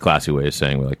 That's a classy way of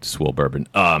saying we like to swill bourbon.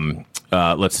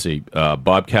 Let's see.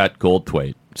 Bobcat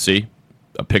Goldthwait. See,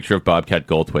 a picture of Bobcat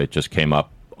Goldthwait just came up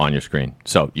on your screen.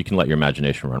 So you can let your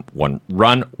imagination run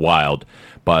wild.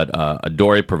 But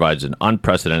Adori provides an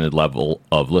unprecedented level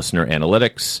of listener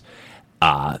analytics.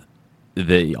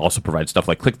 They also provide stuff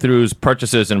like click-throughs,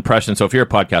 purchases, and impressions. So if you're a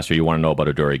podcaster, you want to know about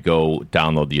Adori, go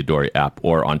download the Adori app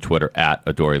or on Twitter at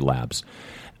Adori Labs.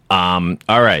 All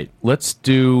right, let's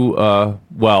do,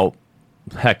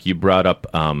 heck, you brought up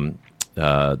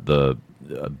the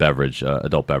beverage,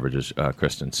 adult beverages,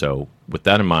 Kristen. So with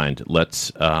that in mind,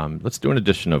 let's do an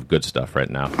edition of Good Stuff right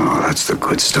now. Oh, that's the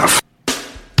good stuff.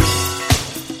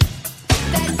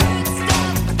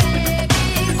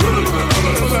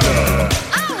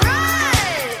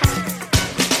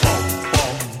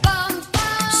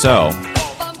 So,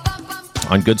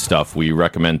 on Good Stuff, we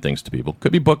recommend things to people.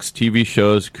 Could be books, TV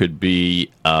shows, could be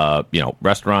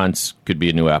restaurants, could be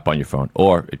a new app on your phone,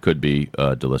 or it could be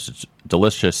a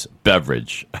delicious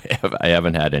beverage. I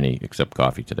haven't had any except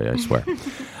coffee today, I swear.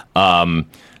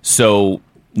 So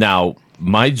now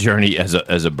my journey as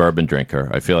a bourbon drinker,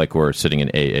 I feel like we're sitting in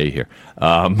AA here.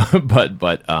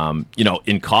 But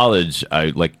in college,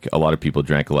 I, like a lot of people,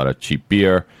 drank a lot of cheap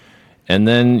beer. And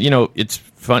then, it's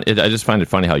fun. I just find it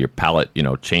funny how your palate,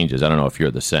 changes. I don't know if you're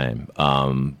the same.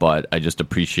 But I just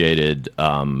appreciated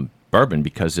bourbon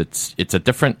because it's a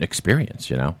different experience,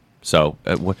 So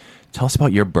tell us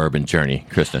about your bourbon journey,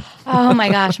 Kristen. Oh, my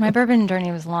gosh. My bourbon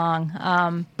journey was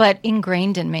long, but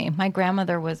ingrained in me. My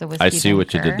grandmother was a whiskey I see drinker.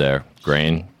 What you did there.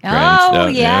 Grain. Oh,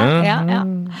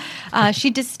 yeah. She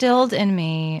distilled in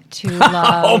me to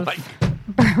love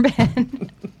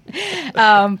bourbon.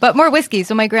 But more whiskey.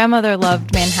 So my grandmother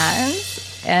loved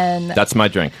Manhattans, and that's my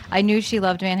drink. I knew she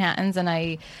loved Manhattans,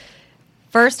 and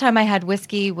first time I had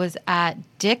whiskey was at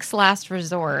Dick's Last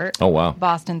Resort. Oh, wow.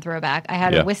 Boston throwback. I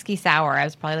had a whiskey sour. I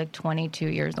was probably like 22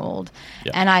 years old,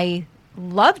 and I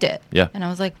loved it. Yeah. And I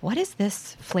was like, what is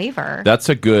this flavor? That's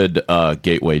a good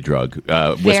gateway drug,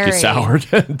 whiskey sour.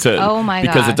 Oh, my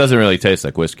God. Because it doesn't really taste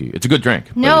like whiskey. It's a good drink.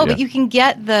 But you can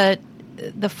get the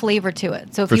flavor to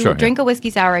it. So if you drink a whiskey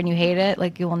sour and you hate it,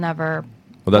 like you will never,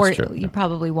 well, that's true. You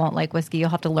probably won't like whiskey. You'll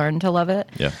have to learn to love it.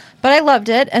 Yeah. But I loved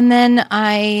it. And then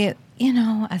I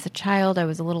as a child, I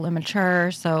was a little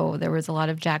immature, so there was a lot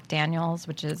of Jack Daniels,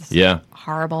 which is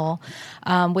horrible,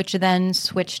 which then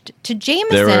switched to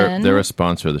Jameson. They're a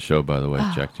sponsor of the show, by the way,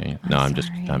 Jack Daniels. No,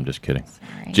 I'm just kidding.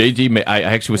 Sorry. JD, I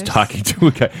actually was talking to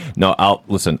a guy. No,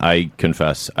 listen, I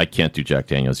confess, I can't do Jack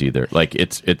Daniels either. Like,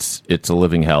 it's a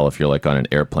living hell if you're, like, on an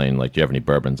airplane, like, do you have any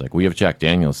bourbons? Like, we have Jack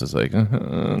Daniels. It's like,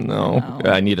 no.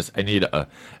 I need at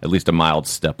least a mild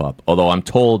step up. Although I'm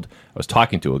told, I was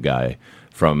talking to a guy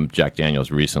from Jack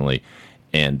Daniels recently,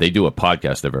 and they do a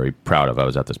podcast they're very proud of. I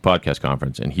was at this podcast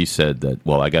conference, and he said that,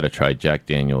 well, I got to try Jack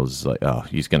Daniels. Like, oh,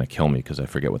 he's going to kill me because I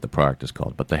forget what the product is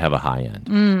called, but they have a high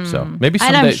end. So maybe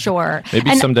someday, and I'm sure.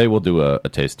 Someday we'll do a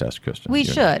taste test, Kristen. We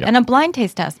should, and a blind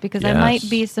taste test, because I might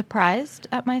be surprised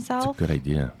at myself. That's a good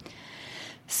idea.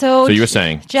 So you were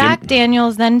saying Jack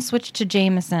Daniels then switched to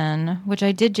Jameson, which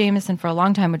I did Jameson for a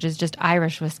long time, which is just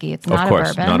Irish whiskey. It's not a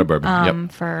bourbon. Not a bourbon.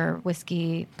 For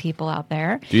whiskey people out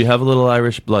there. Do you have a little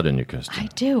Irish blood in you, Kristen? I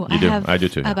do. I do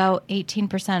too. About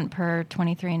 18% per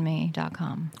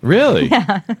 23andme.com. Really?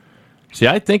 Yeah. See,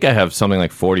 I think I have something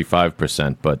like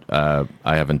 45%, but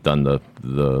I haven't done the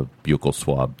buccal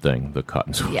swab thing, the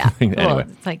cotton swab thing. Well,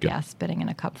 Anyway, it's like, spitting in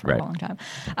a cup for a long time.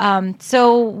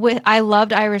 I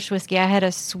loved Irish whiskey. I had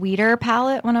a sweeter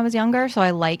palate when I was younger, so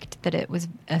I liked that it was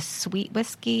a sweet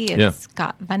whiskey. It's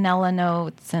got vanilla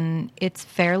notes, and it's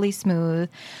fairly smooth.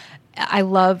 I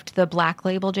loved the Black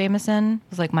Label Jameson. It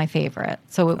was like my favorite.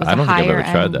 So it was a higher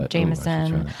end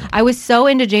Jameson. I was so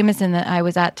into Jameson that I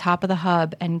was at Top of the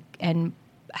Hub and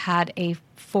had a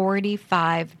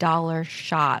 $45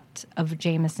 shot of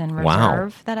Jameson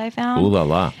Reserve that I found. Ooh la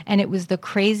la. And it was the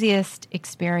craziest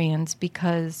experience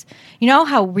because you know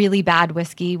how really bad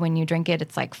whiskey, when you drink it,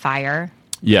 it's like fire?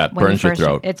 Yeah, it burns your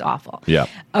throat. It's awful. Yeah.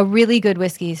 A really good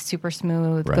whiskey is super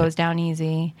smooth, goes down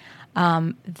easy.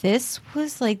 This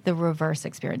was like the reverse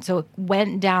experience. So it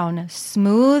went down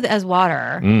smooth as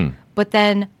water, but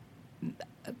then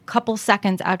a couple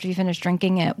seconds after you finished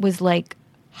drinking it was like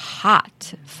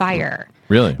hot fire.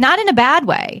 Really? Not in a bad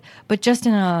way, but just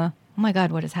in a, oh my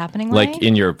God, what is happening? Like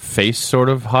in your face sort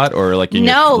of hot, or like in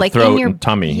your throat and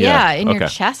tummy? Yeah, in your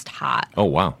chest hot. Oh,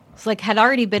 wow. It's like had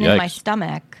already been in my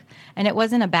stomach. And it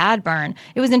wasn't a bad burn.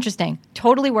 It was interesting.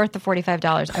 Totally worth the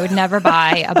 $45. I would never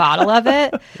buy a bottle of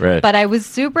it. Right. But I was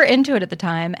super into it at the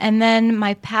time. And then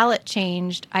my palate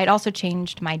changed. I'd also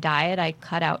changed my diet. I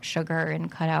cut out sugar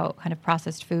and cut out kind of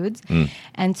processed foods.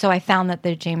 And so I found that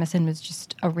the Jameson was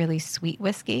just a really sweet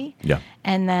whiskey. Yeah.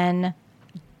 And then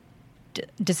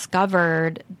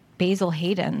discovered Basil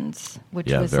Hayden's,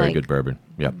 which was very good bourbon.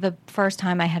 Yeah. The first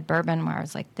time I had bourbon where I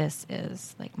was like, this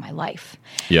is like my life.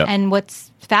 Yeah. And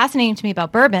what's fascinating to me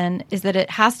about bourbon is that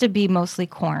it has to be mostly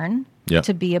corn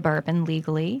to be a bourbon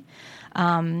legally.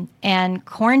 And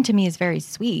corn to me is very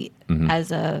sweet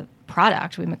as a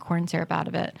product. We make corn syrup out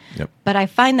of it. Yep. But I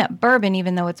find that bourbon,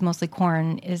 even though it's mostly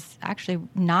corn, is actually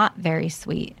not very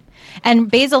sweet. And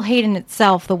Basil Hayden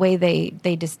itself, the way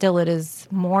they distill it is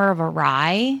more of a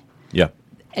rye. Yeah.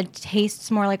 It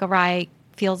tastes more like a rye,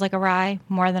 feels like a rye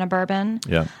more than a bourbon.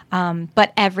 Yeah.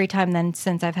 But every time then,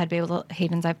 since I've had Basil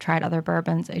Hayden's, I've tried other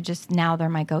bourbons. Now they're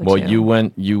my go-to. Well, you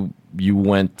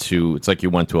went to, it's like you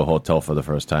went to a hotel for the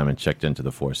first time and checked into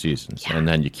the Four Seasons. Yeah. And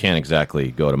then you can't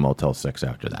exactly go to Motel 6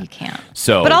 after that. You can't.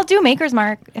 So, but I'll do Maker's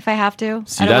Mark if I have to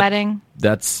at a wedding.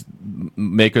 That's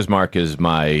Maker's Mark is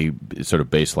my sort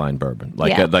of baseline bourbon.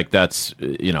 Like that's,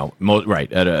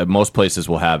 most places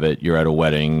will have it. You're at a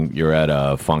wedding, you're at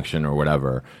a function or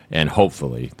whatever, and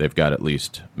hopefully they've got at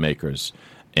least Maker's.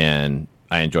 And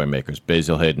I enjoy Maker's.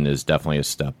 Basil Hayden is definitely a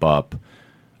step up.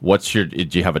 Do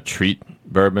you have a treat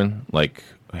bourbon, like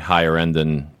higher end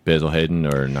than Basil Hayden,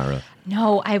 or not really?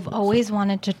 No, I've always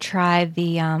wanted to try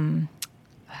the,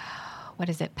 what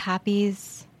is it,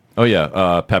 Pappy's? Oh,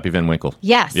 yeah, Pappy Van Winkle.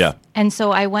 Yes. Yeah. And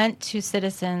so I went to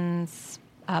Citizens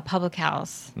Public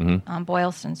House on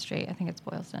Boylston Street. I think it's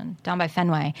Boylston, down by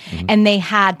Fenway. And they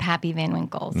had Pappy Van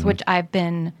Winkles, which I've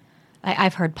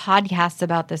heard podcasts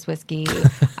about this whiskey.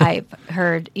 I've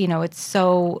heard, it's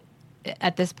so,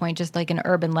 at this point, just like an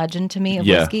urban legend to me of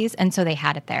whiskeys. And so they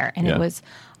had it there. And it was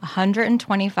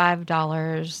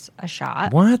 $125 a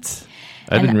shot. What?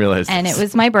 I didn't realize And this. it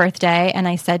was my birthday. And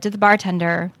I said to the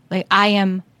bartender, like, I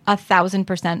am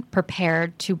 1,000%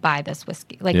 prepared to buy this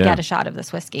whiskey, get a shot of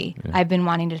this whiskey. Yeah. I've been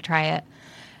wanting to try it.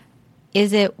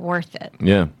 Is it worth it?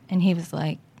 Yeah. And he was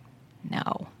like,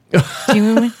 no.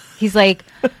 He's like,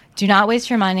 do not waste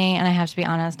your money. And I have to be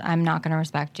honest, I'm not going to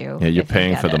respect you. Yeah, you're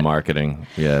paying for the marketing.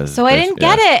 Yeah. So I didn't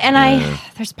get it. And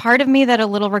there's part of me that a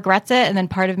little regrets it. And then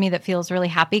part of me that feels really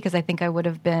happy because I think I would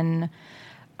have been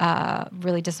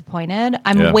really disappointed.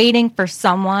 I'm waiting for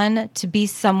someone to be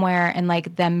somewhere and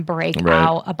like them break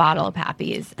out a bottle of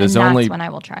Pappy's. And that's when I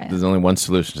will try it. There's only one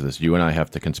solution to this. You and I have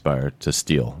to conspire to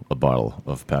steal a bottle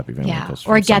of Pappy Van Winkle's.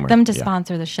 Or get them to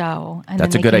sponsor the show. And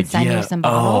that's then a good can idea. Send you some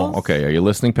bottles. Oh, okay. Are you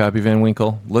listening, Pappy Van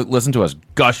Winkle? Listen to us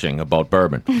gushing about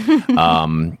bourbon.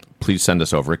 Please send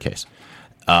us over a case.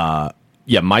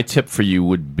 My tip for you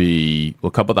would be a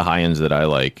couple of the high ends that I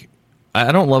like.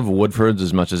 I don't love Woodford's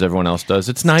as much as everyone else does.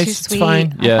 It's nice. Too sweet. It's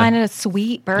fine. I find it a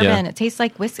sweet bourbon. Yeah. It tastes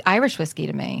like Irish whiskey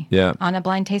to me. Yeah. On a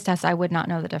blind taste test, I would not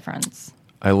know the difference.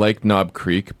 I like Knob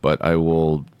Creek, but I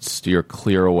will steer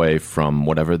clear away from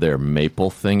whatever their maple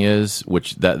thing is,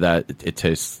 which that it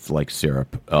tastes like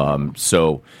syrup.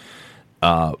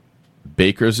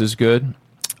 Baker's is good.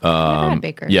 I've had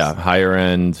Baker's. Yeah, higher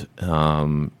end,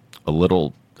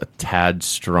 a tad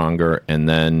stronger, and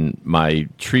then my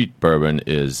treat bourbon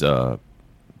is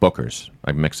Booker's.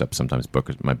 I mix up sometimes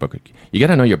Booker. You got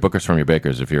to know your Booker's from your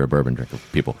Bakers if you're a bourbon drinker,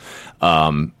 people.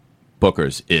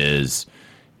 Booker's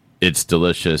it's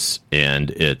delicious,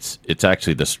 and it's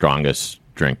actually the strongest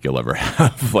drink you'll ever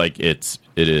have. Like it's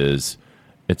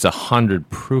 100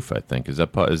 proof, I think. Is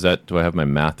that do I have my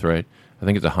math right? I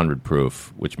think it's 100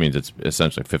 proof, which means it's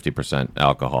essentially 50%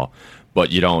 alcohol,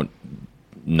 but you don't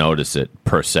notice it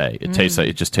per se. It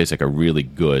just tastes like a really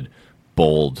good,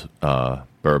 bold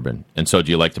bourbon. And so,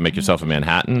 do you like to make yourself a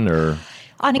Manhattan or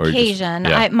on occasion?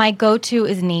 My go-to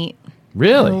is neat.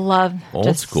 Really, I love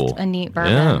old school a neat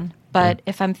bourbon. Yeah. But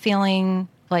if I'm feeling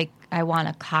like I want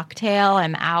a cocktail,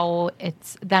 I'm out.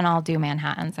 Then I'll do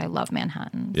Manhattans. I love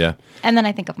Manhattans. Yeah, and then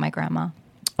I think of my grandma.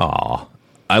 Aw.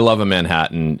 I love a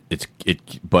Manhattan.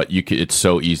 It's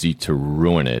so easy to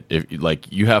ruin it. If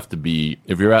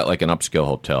you're at like an upscale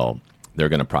hotel, they're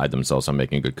going to pride themselves on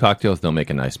making good cocktails. They'll make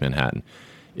a nice Manhattan.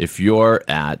 If you're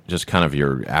at just kind of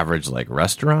your average like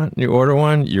restaurant and you order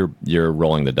one, you're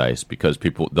rolling the dice because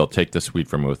they'll take the sweet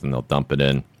vermouth and they'll dump it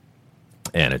in,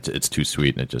 and it's too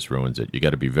sweet and it just ruins it. You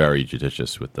got to be very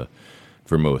judicious with the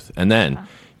vermouth, and then.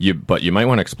 You might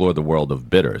want to explore the world of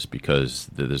bitters because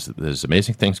there's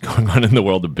amazing things going on in the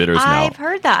world of bitters now. I've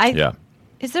heard that.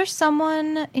 Is there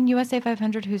someone in USA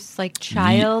 500 whose like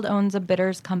child owns a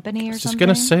bitters company or something? I was just going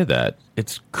to say that.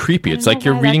 It's creepy. It's like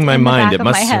you're reading my mind.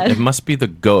 It must be the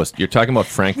ghost. You're talking about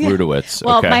Frank Rudowitz.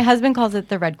 Well, okay. My husband calls it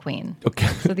the Red Queen. Okay.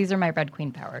 So these are my Red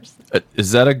Queen powers.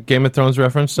 Is that a Game of Thrones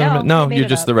reference? No, you're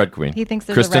just the Red Queen. He thinks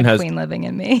there's a Red Queen living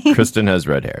in me. Kristen has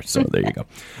red hair, so there you go.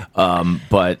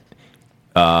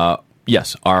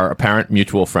 Yes, our apparent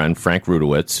mutual friend, Frank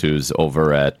Rudowitz, who's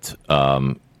over at,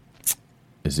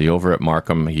 is he over at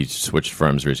Markham? He switched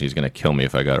firms recently. He's going to kill me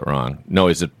if I got it wrong. No,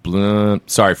 is it,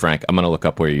 sorry, Frank, I'm going to look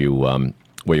up where you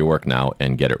work now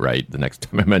and get it right the next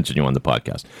time I mention you on the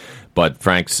podcast. But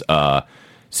Frank's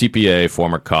CPA,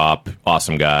 former cop,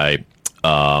 awesome guy,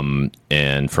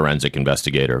 and forensic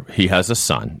investigator. He has a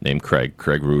son named Craig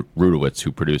Rudowitz,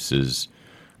 who produces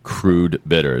Crude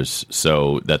Bitters,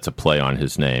 so that's a play on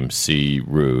his name, C.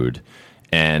 Rude.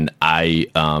 And I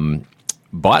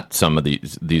bought some of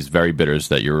these very bitters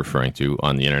that you're referring to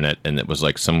on the internet, and it was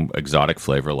like some exotic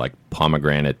flavor, like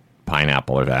pomegranate,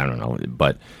 pineapple, or I don't know,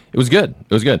 but it was good.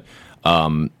 It was good.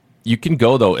 You can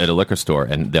go though at a liquor store,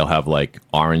 and they'll have like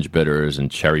orange bitters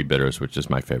and cherry bitters, which is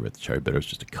my favorite. The cherry bitters,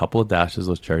 just a couple of dashes of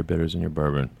those cherry bitters in your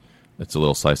bourbon. It's a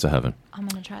little slice of heaven. I'm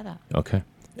gonna try that. Okay.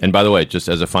 And by the way, just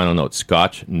as a final note,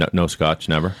 Scotch, no Scotch,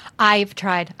 never? I've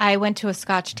tried. I went to a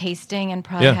Scotch tasting and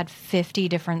probably had 50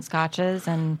 different Scotches,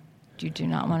 and you do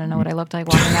not want to know what I looked like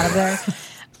walking out of there.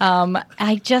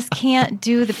 I just can't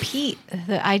do the peat.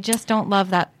 I just don't love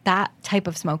that type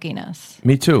of smokiness.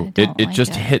 Me too. It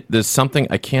just it. hit. There's something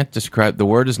I can't describe. The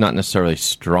word is not necessarily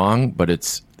strong, but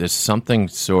there's something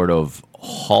sort of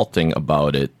halting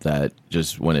about it that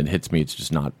just when it hits me, it's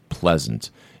just not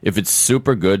pleasant. If it's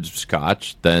super good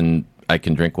Scotch, then I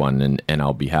can drink one and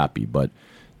I'll be happy. But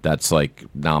that's like,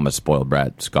 now I'm a spoiled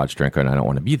brat Scotch drinker, and I don't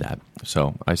want to be that.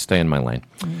 So I stay in my lane.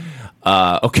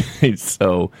 Okay,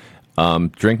 so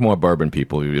drink more bourbon,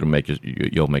 people. You'll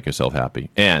make yourself happy.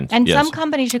 And yes, some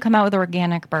companies should come out with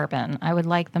organic bourbon. I would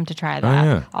like them to try that.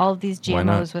 Yeah. All of these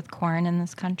GMOs with corn in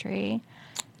this country.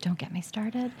 Don't get me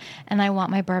started. And I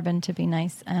want my bourbon to be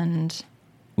nice and...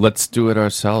 Let's do it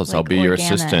ourselves. Like I'll be your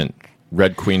assistant.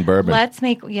 Red Queen Bourbon. Let's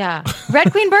make,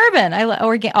 Red Queen Bourbon. All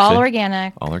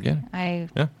organic. All organic.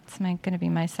 It's going to be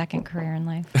my second career in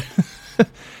life.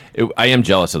 I am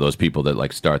jealous of those people that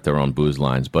like start their own booze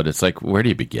lines, but it's like, where do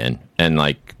you begin? And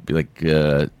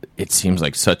it seems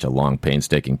like such a long,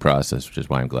 painstaking process, which is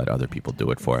why I'm glad other people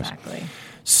do it for us. Exactly.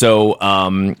 So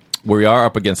We are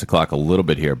up against the clock a little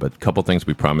bit here, but a couple things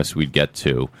we promised we'd get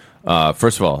to.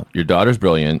 First of all, your daughter's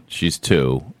brilliant. She's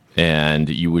 2. And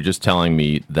you were just telling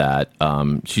me that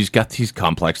she's got these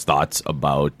complex thoughts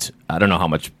about, I don't know how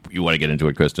much you want to get into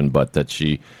it, Kristen, but that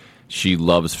she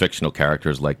loves fictional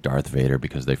characters like Darth Vader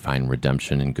because they find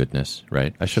redemption and goodness,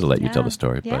 right? I should have let you tell the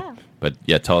story. Yeah. But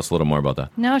yeah, tell us a little more about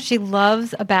that. No, she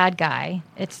loves a bad guy.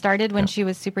 It started when she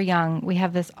was super young. We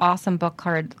have this awesome book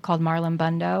called Marlon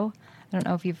Bundo. I don't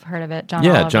know if you've heard of it.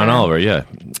 John Oliver, yeah.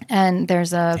 And there's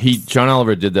John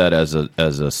Oliver did that as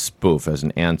a spoof, as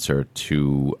an answer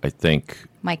to, I think,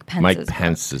 Mike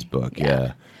Pence's book.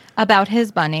 Yeah. About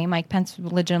his bunny. Mike Pence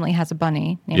legitimately has a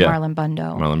bunny named Marlon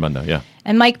Bundo. Marlon Bundo, yeah.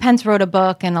 And Mike Pence wrote a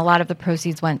book, and a lot of the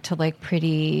proceeds went to like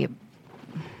pretty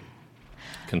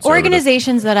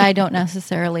organizations that I don't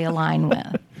necessarily align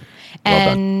with.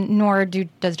 Nor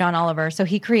does John Oliver. So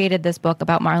he created this book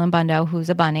about Marlon Bundo, who's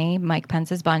a bunny, Mike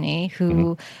Pence's bunny,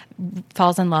 who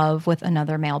falls in love with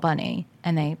another male bunny.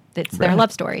 And it's their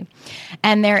love story.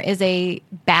 And there is a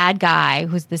bad guy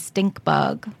who's the stink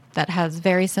bug that has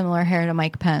very similar hair to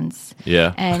Mike Pence.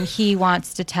 Yeah. And he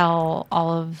wants to tell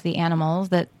all of the animals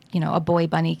that, a boy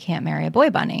bunny can't marry a boy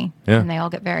bunny. Yeah. And they all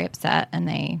get very upset and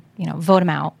they, vote him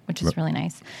out, which is really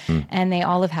nice. And they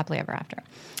all live happily ever after.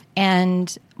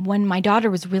 And when my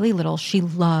daughter was really little, she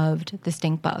loved the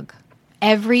stink bug.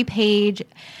 Every page,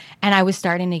 and I was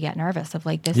starting to get nervous of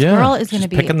like, this girl is going to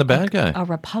be picking the bad guy. A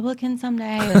Republican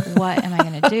someday. Like, what am I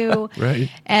going to do? Right.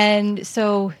 And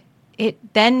so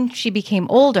then she became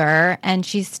older, and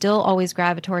she still always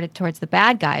gravitated towards the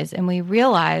bad guys. And we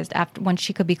realized when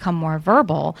she could become more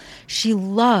verbal, she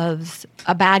loves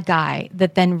a bad guy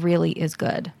that then really is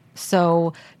good.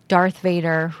 So Darth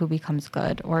Vader, who becomes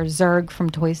good, or Zurg from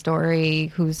Toy Story,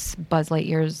 who's Buzz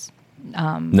Lightyear's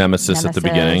Nemesis at the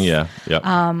beginning. Yeah.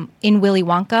 In Willy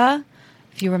Wonka,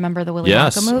 if you remember the Willy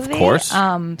Wonka movie, of course.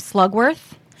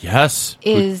 Slugworth. Yes.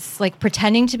 Is like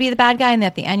pretending to be the bad guy, and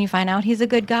at the end you find out he's a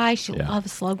good guy. She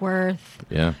loves Slugworth.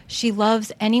 Yeah. She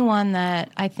loves anyone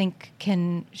that I think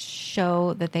can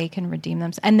show that they can redeem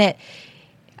themselves, and that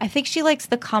I think she likes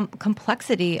the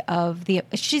complexity of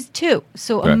she's 2,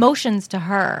 so emotions to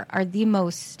her are the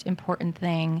most important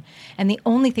thing, and the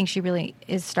only thing she really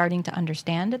is starting to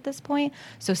understand at this point.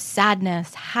 So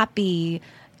sadness, happy,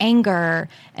 anger,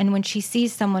 and when she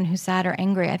sees someone who's sad or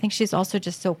angry, I think she's also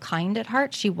just so kind at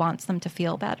heart. She wants them to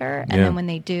feel better, and then when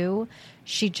they do,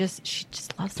 she just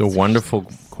loves it. It's a wonderful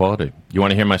quality. You want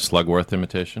to hear my Slugworth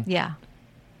imitation? Yeah.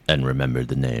 And remember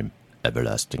the name,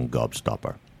 Everlasting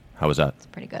Gobstopper. How was that? It's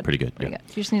pretty good. Pretty good. You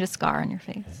just need a scar on your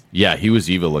face. Yeah, he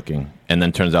was evil looking, and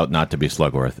then turns out not to be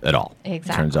Slugworth at all.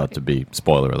 Exactly. Turns out to be,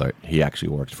 spoiler alert, he actually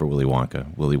worked for Willy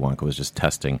Wonka. Willy Wonka was just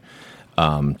testing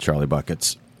Charlie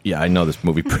Buckets. Yeah, I know this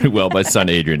movie pretty well. My son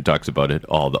Adrian talks about it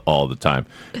all the time.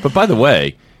 But by the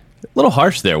way, a little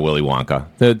harsh there, Willy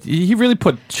Wonka. He really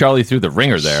put Charlie through the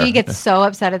ringer there. She gets so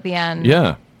upset at the end.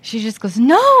 Yeah. She just goes,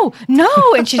 no,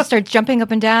 and she starts jumping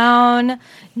up and down.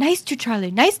 Nice to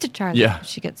Charlie. Yeah.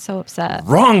 She gets so upset.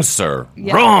 Wrong, sir.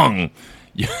 Yeah. Wrong.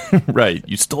 Right.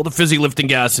 You stole the fizzy lifting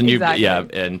gas,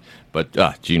 and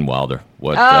but Gene Wilder.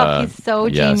 What? He's so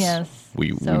genius.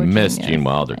 We missed Gene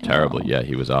Wilder terribly. Yeah,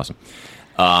 he was awesome.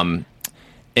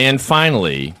 And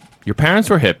finally, your parents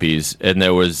were hippies, and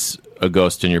there was a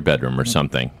ghost in your bedroom or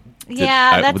something.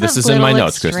 Yeah, this is in my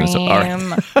notes, Kristen. So, all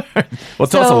right. Well,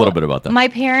 tell us a little bit about that. My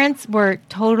parents were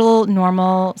total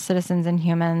normal citizens and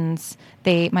humans.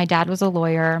 My dad was a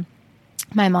lawyer.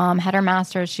 My mom had her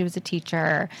master's. She was a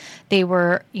teacher. They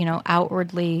were,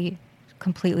 outwardly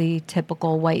completely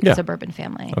typical white suburban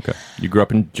family. Okay. You grew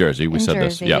up in Jersey. We said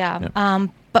Jersey, this. Yeah.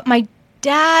 But my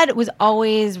dad was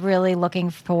always really looking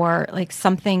for like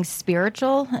something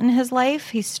spiritual in his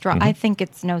life. I think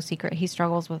it's no secret he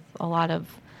struggles with a lot of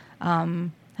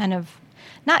kind of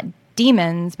not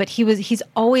demons, but he's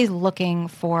always looking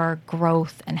for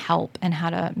growth and help and how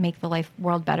to make the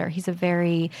world better. He's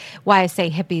why I say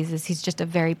hippies is he's just a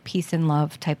very peace and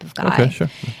love type of guy. Okay, sure.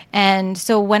 And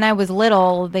so when I was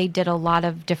little, they did a lot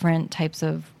of different types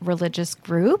of religious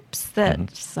groups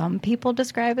that some people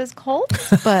describe as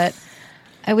cults, but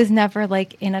I was never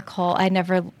like in a cult.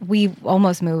 We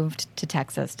almost moved to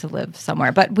Texas to live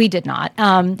somewhere, but we did not.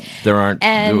 There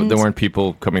weren't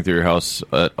people coming through your house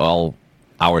at all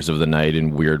hours of the night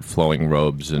in weird flowing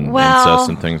robes and incest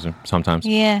and things sometimes.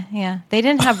 Yeah. They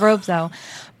didn't have robes though,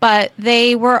 but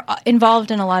they were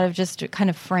involved in a lot of just kind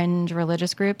of fringe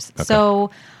religious groups. Okay. So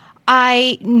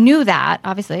I knew that,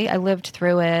 obviously. I lived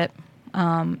through it.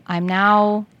 I'm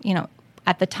now,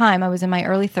 at the time I was in my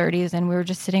early 30s and we were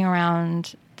just sitting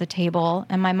around the table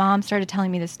and my mom started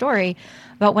telling me this story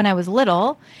about when I was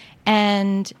little,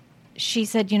 and she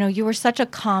said, you were such a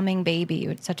calming baby. You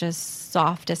had such a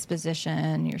soft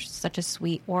disposition. You're such a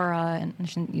sweet aura. And I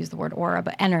shouldn't use the word aura,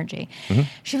 but energy. Mm-hmm.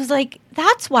 She was like,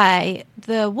 that's why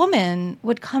the woman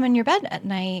would come in your bed at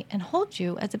night and hold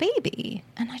you as a baby.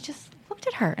 And I just looked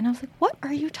at her and I was like, what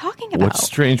are you talking about? What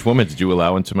strange woman did you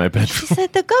allow into my bedroom? She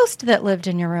said, the ghost that lived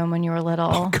in your room when you were little.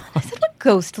 Oh, God. I said, what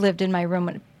ghost lived in my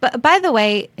room? But by the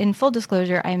way, in full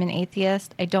disclosure, I'm an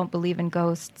atheist. I don't believe in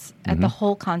ghosts. The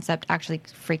whole concept actually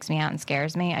freaks me out and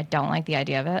scares me. I don't like the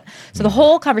idea of it. So the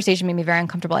whole conversation made me very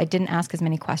uncomfortable. I didn't ask as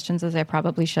many questions as I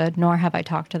probably should, nor have I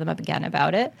talked to them again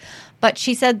about it. But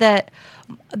she said that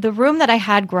the room that I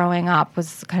had growing up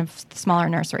was kind of the smaller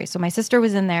nursery. So my sister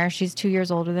was in there. She's 2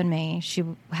 years older than me. She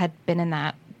had been in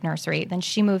that nursery. Then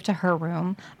she moved to her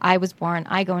room. I was born.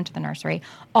 I go into the nursery.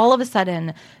 All of a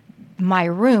sudden, my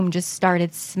room just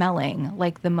started smelling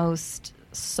like the most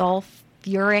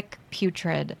sulfuric,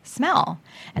 putrid smell.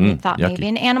 And they thought maybe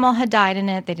an animal had died in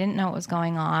it. They didn't know what was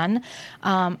going on.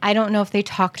 I don't know if they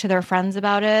talked to their friends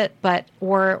about it,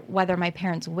 or whether my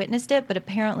parents witnessed it. But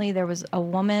apparently there was a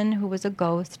woman who was a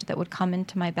ghost that would come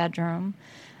into my bedroom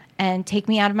and take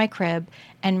me out of my crib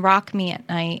and rock me at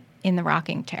night in the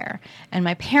rocking chair. And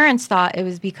my parents thought it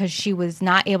was because she was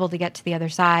not able to get to the other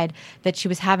side, that she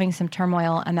was having some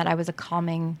turmoil, and that I was a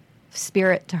calming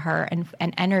spirit to her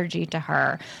and energy to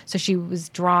her. So she was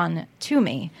drawn to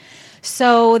me.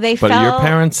 So they felt... But are your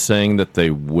parents saying that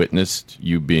they witnessed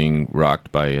you being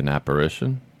rocked by an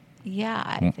apparition? Yeah,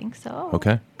 I think so.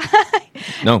 Okay.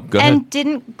 No, go ahead. And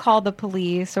didn't call the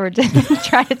police or didn't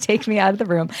try to take me out of the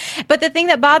room. But the thing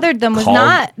that bothered them was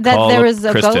not that there was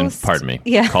a Kristen, ghost. Pardon me.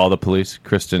 Yeah. Call the police.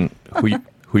 Kristen, who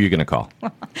are you going to call?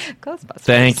 Ghostbusters.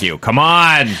 Thank you. Come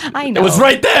on. I know. It was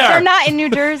right there. They're not in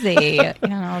New Jersey.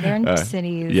 They're in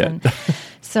cities. Yeah. And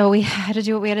so we had to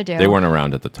do what we had to do. They weren't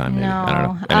around at the time, maybe. No. I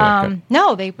don't know. Anyway,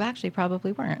 no, they actually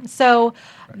probably weren't. So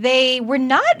they were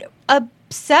not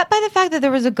upset by the fact that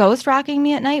there was a ghost rocking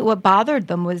me at night. What bothered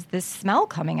them was this smell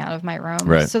coming out of my room.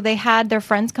 Right. So they had their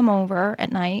friends come over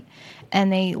at night,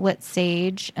 and they lit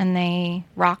sage, and they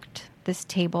rocked this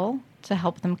table to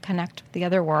help them connect with the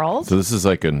other world. So this is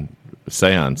like a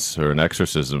seance or an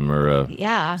exorcism or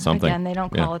something. Again, they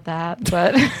don't call it that,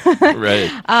 but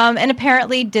right. And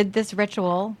apparently did this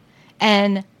ritual,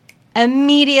 and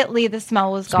immediately the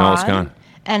smell was gone.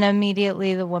 And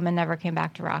immediately the woman never came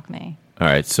back to rock me. All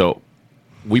right, so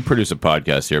we produce a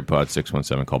podcast here at Pod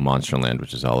 617 called Monsterland,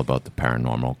 which is all about the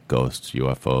paranormal, ghosts,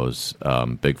 UFOs,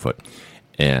 Bigfoot.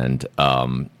 And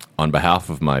on behalf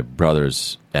of my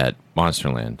brothers at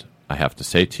Monsterland, I have to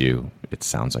say to you, it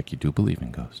sounds like you do believe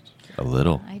in ghosts. A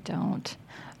little. I don't.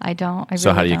 I so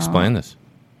really how do you don't. explain this?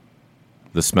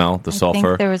 The smell, the sulfur? I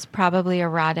think there was probably a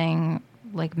rotting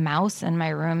mouse in my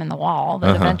room in the wall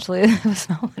that eventually the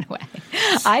smell went away.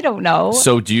 I don't know.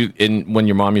 So when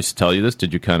your mom used to tell you this,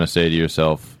 did you kind of say to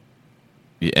yourself,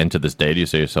 and to this day, do you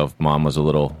say to yourself, Mom was a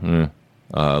little,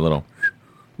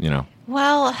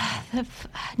 Well,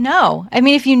 no. I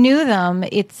mean, if you knew them,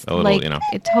 it's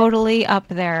it's totally up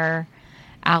their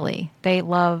alley. They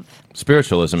love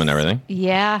spiritualism and everything.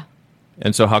 Yeah.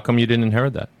 And so how come you didn't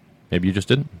inherit that? Maybe you just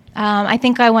didn't. I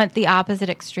think I went the opposite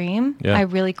extreme. Yeah. I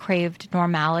really craved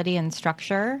normality and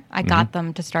structure. I got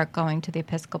them to start going to the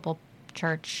Episcopal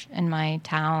church in my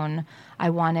town. I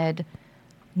wanted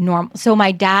normal. So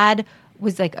my dad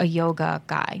was like a yoga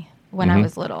guy when I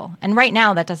was little. And right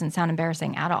now that doesn't sound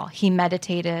embarrassing at all. He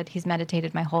meditated. He's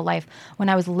meditated my whole life. When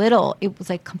I was little, it was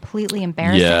like completely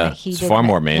embarrassing that he did. It's far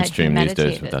more mainstream these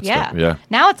days with that stuff. Yeah.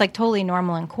 Now it's like totally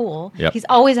normal and cool. Yep. He's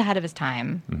always ahead of his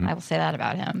time. I will say that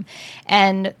about him.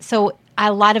 And so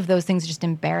a lot of those things just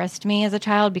embarrassed me as a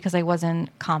child because I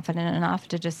wasn't confident enough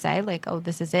to just say like, oh,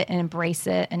 this is it, and embrace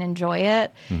it and enjoy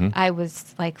it. I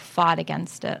was like fought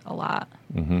against it a lot.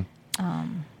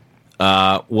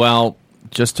 Well,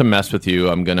 just to mess with you,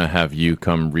 I'm going to have you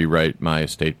come rewrite my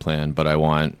estate plan, but I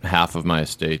want half of my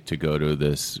estate to go to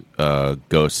this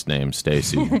ghost named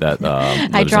Stacy that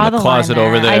lives in the closet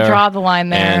over there. I draw the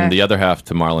line there. And the other half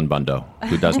to Marlon Bundo,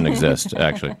 who doesn't exist,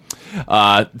 actually.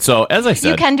 So, as I said...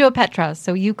 You can do a pet trust,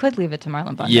 so you could leave it to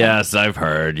Marlon Bundo. Yes, I've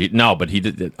heard. No, but he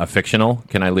did a fictional.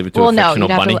 Can I leave it to a fictional bunny? Well,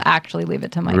 no, you'd have to actually leave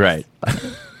it to Mike. Right.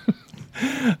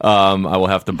 I will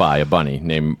have to buy a bunny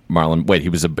named Marlon. Wait,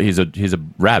 he's a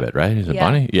rabbit, right? He's a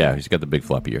bunny? Yeah, he's got the big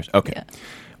floppy ears. Okay. Yeah.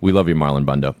 We love you, Marlon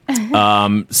Bundo.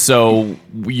 So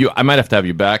I might have to have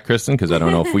you back, Kristen, because I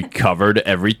don't know if we covered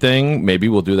everything. Maybe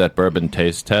we'll do that bourbon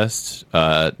taste test.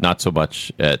 Not so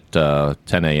much at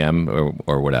 10 a.m.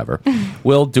 or whatever.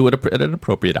 We'll do it at an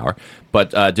appropriate hour.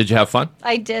 But did you have fun?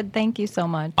 I did. Thank you so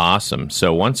much. Awesome.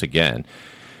 So once again,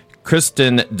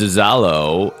 Kristen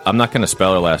DeZallo. I'm not going to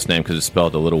spell her last name because it's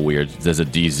spelled a little weird. There's a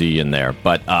DZ in there.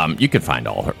 But you can find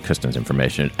all her Kristen's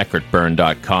information at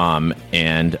eckertburn.com.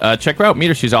 And check her out. Meet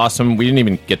her. She's awesome. We didn't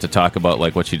even get to talk about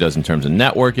like what she does in terms of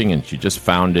networking. And she just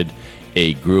founded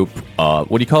a group. What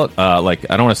do you call it? Like,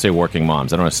 I don't want to say working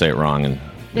moms. I don't want to say it wrong. And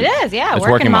it is, yeah. It's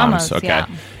working moms. mamas, Okay. yeah.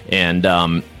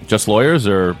 And just lawyers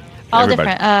or all everybody?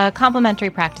 different complementary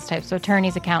practice types, so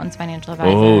attorneys, accountants, financial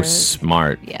advisors. Oh,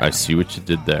 smart. Yeah. I see what you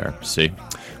did there. See?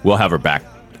 We'll have her back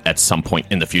at some point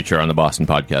in the future on the Boston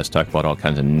Podcast, talk about all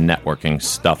kinds of networking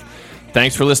stuff.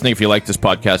 Thanks for listening. If you like this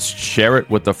podcast, share it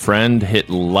with a friend. Hit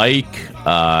like,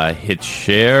 hit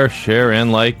share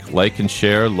and like and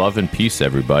share. Love and peace,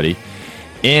 everybody.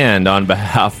 And on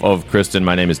behalf of Kristen,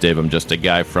 my name is Dave. I'm just a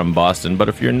guy from Boston. But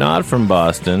if you're not from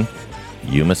Boston,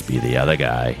 you must be the other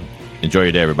guy. Enjoy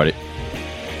your day, everybody.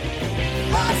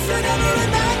 You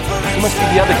must be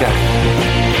the other guy.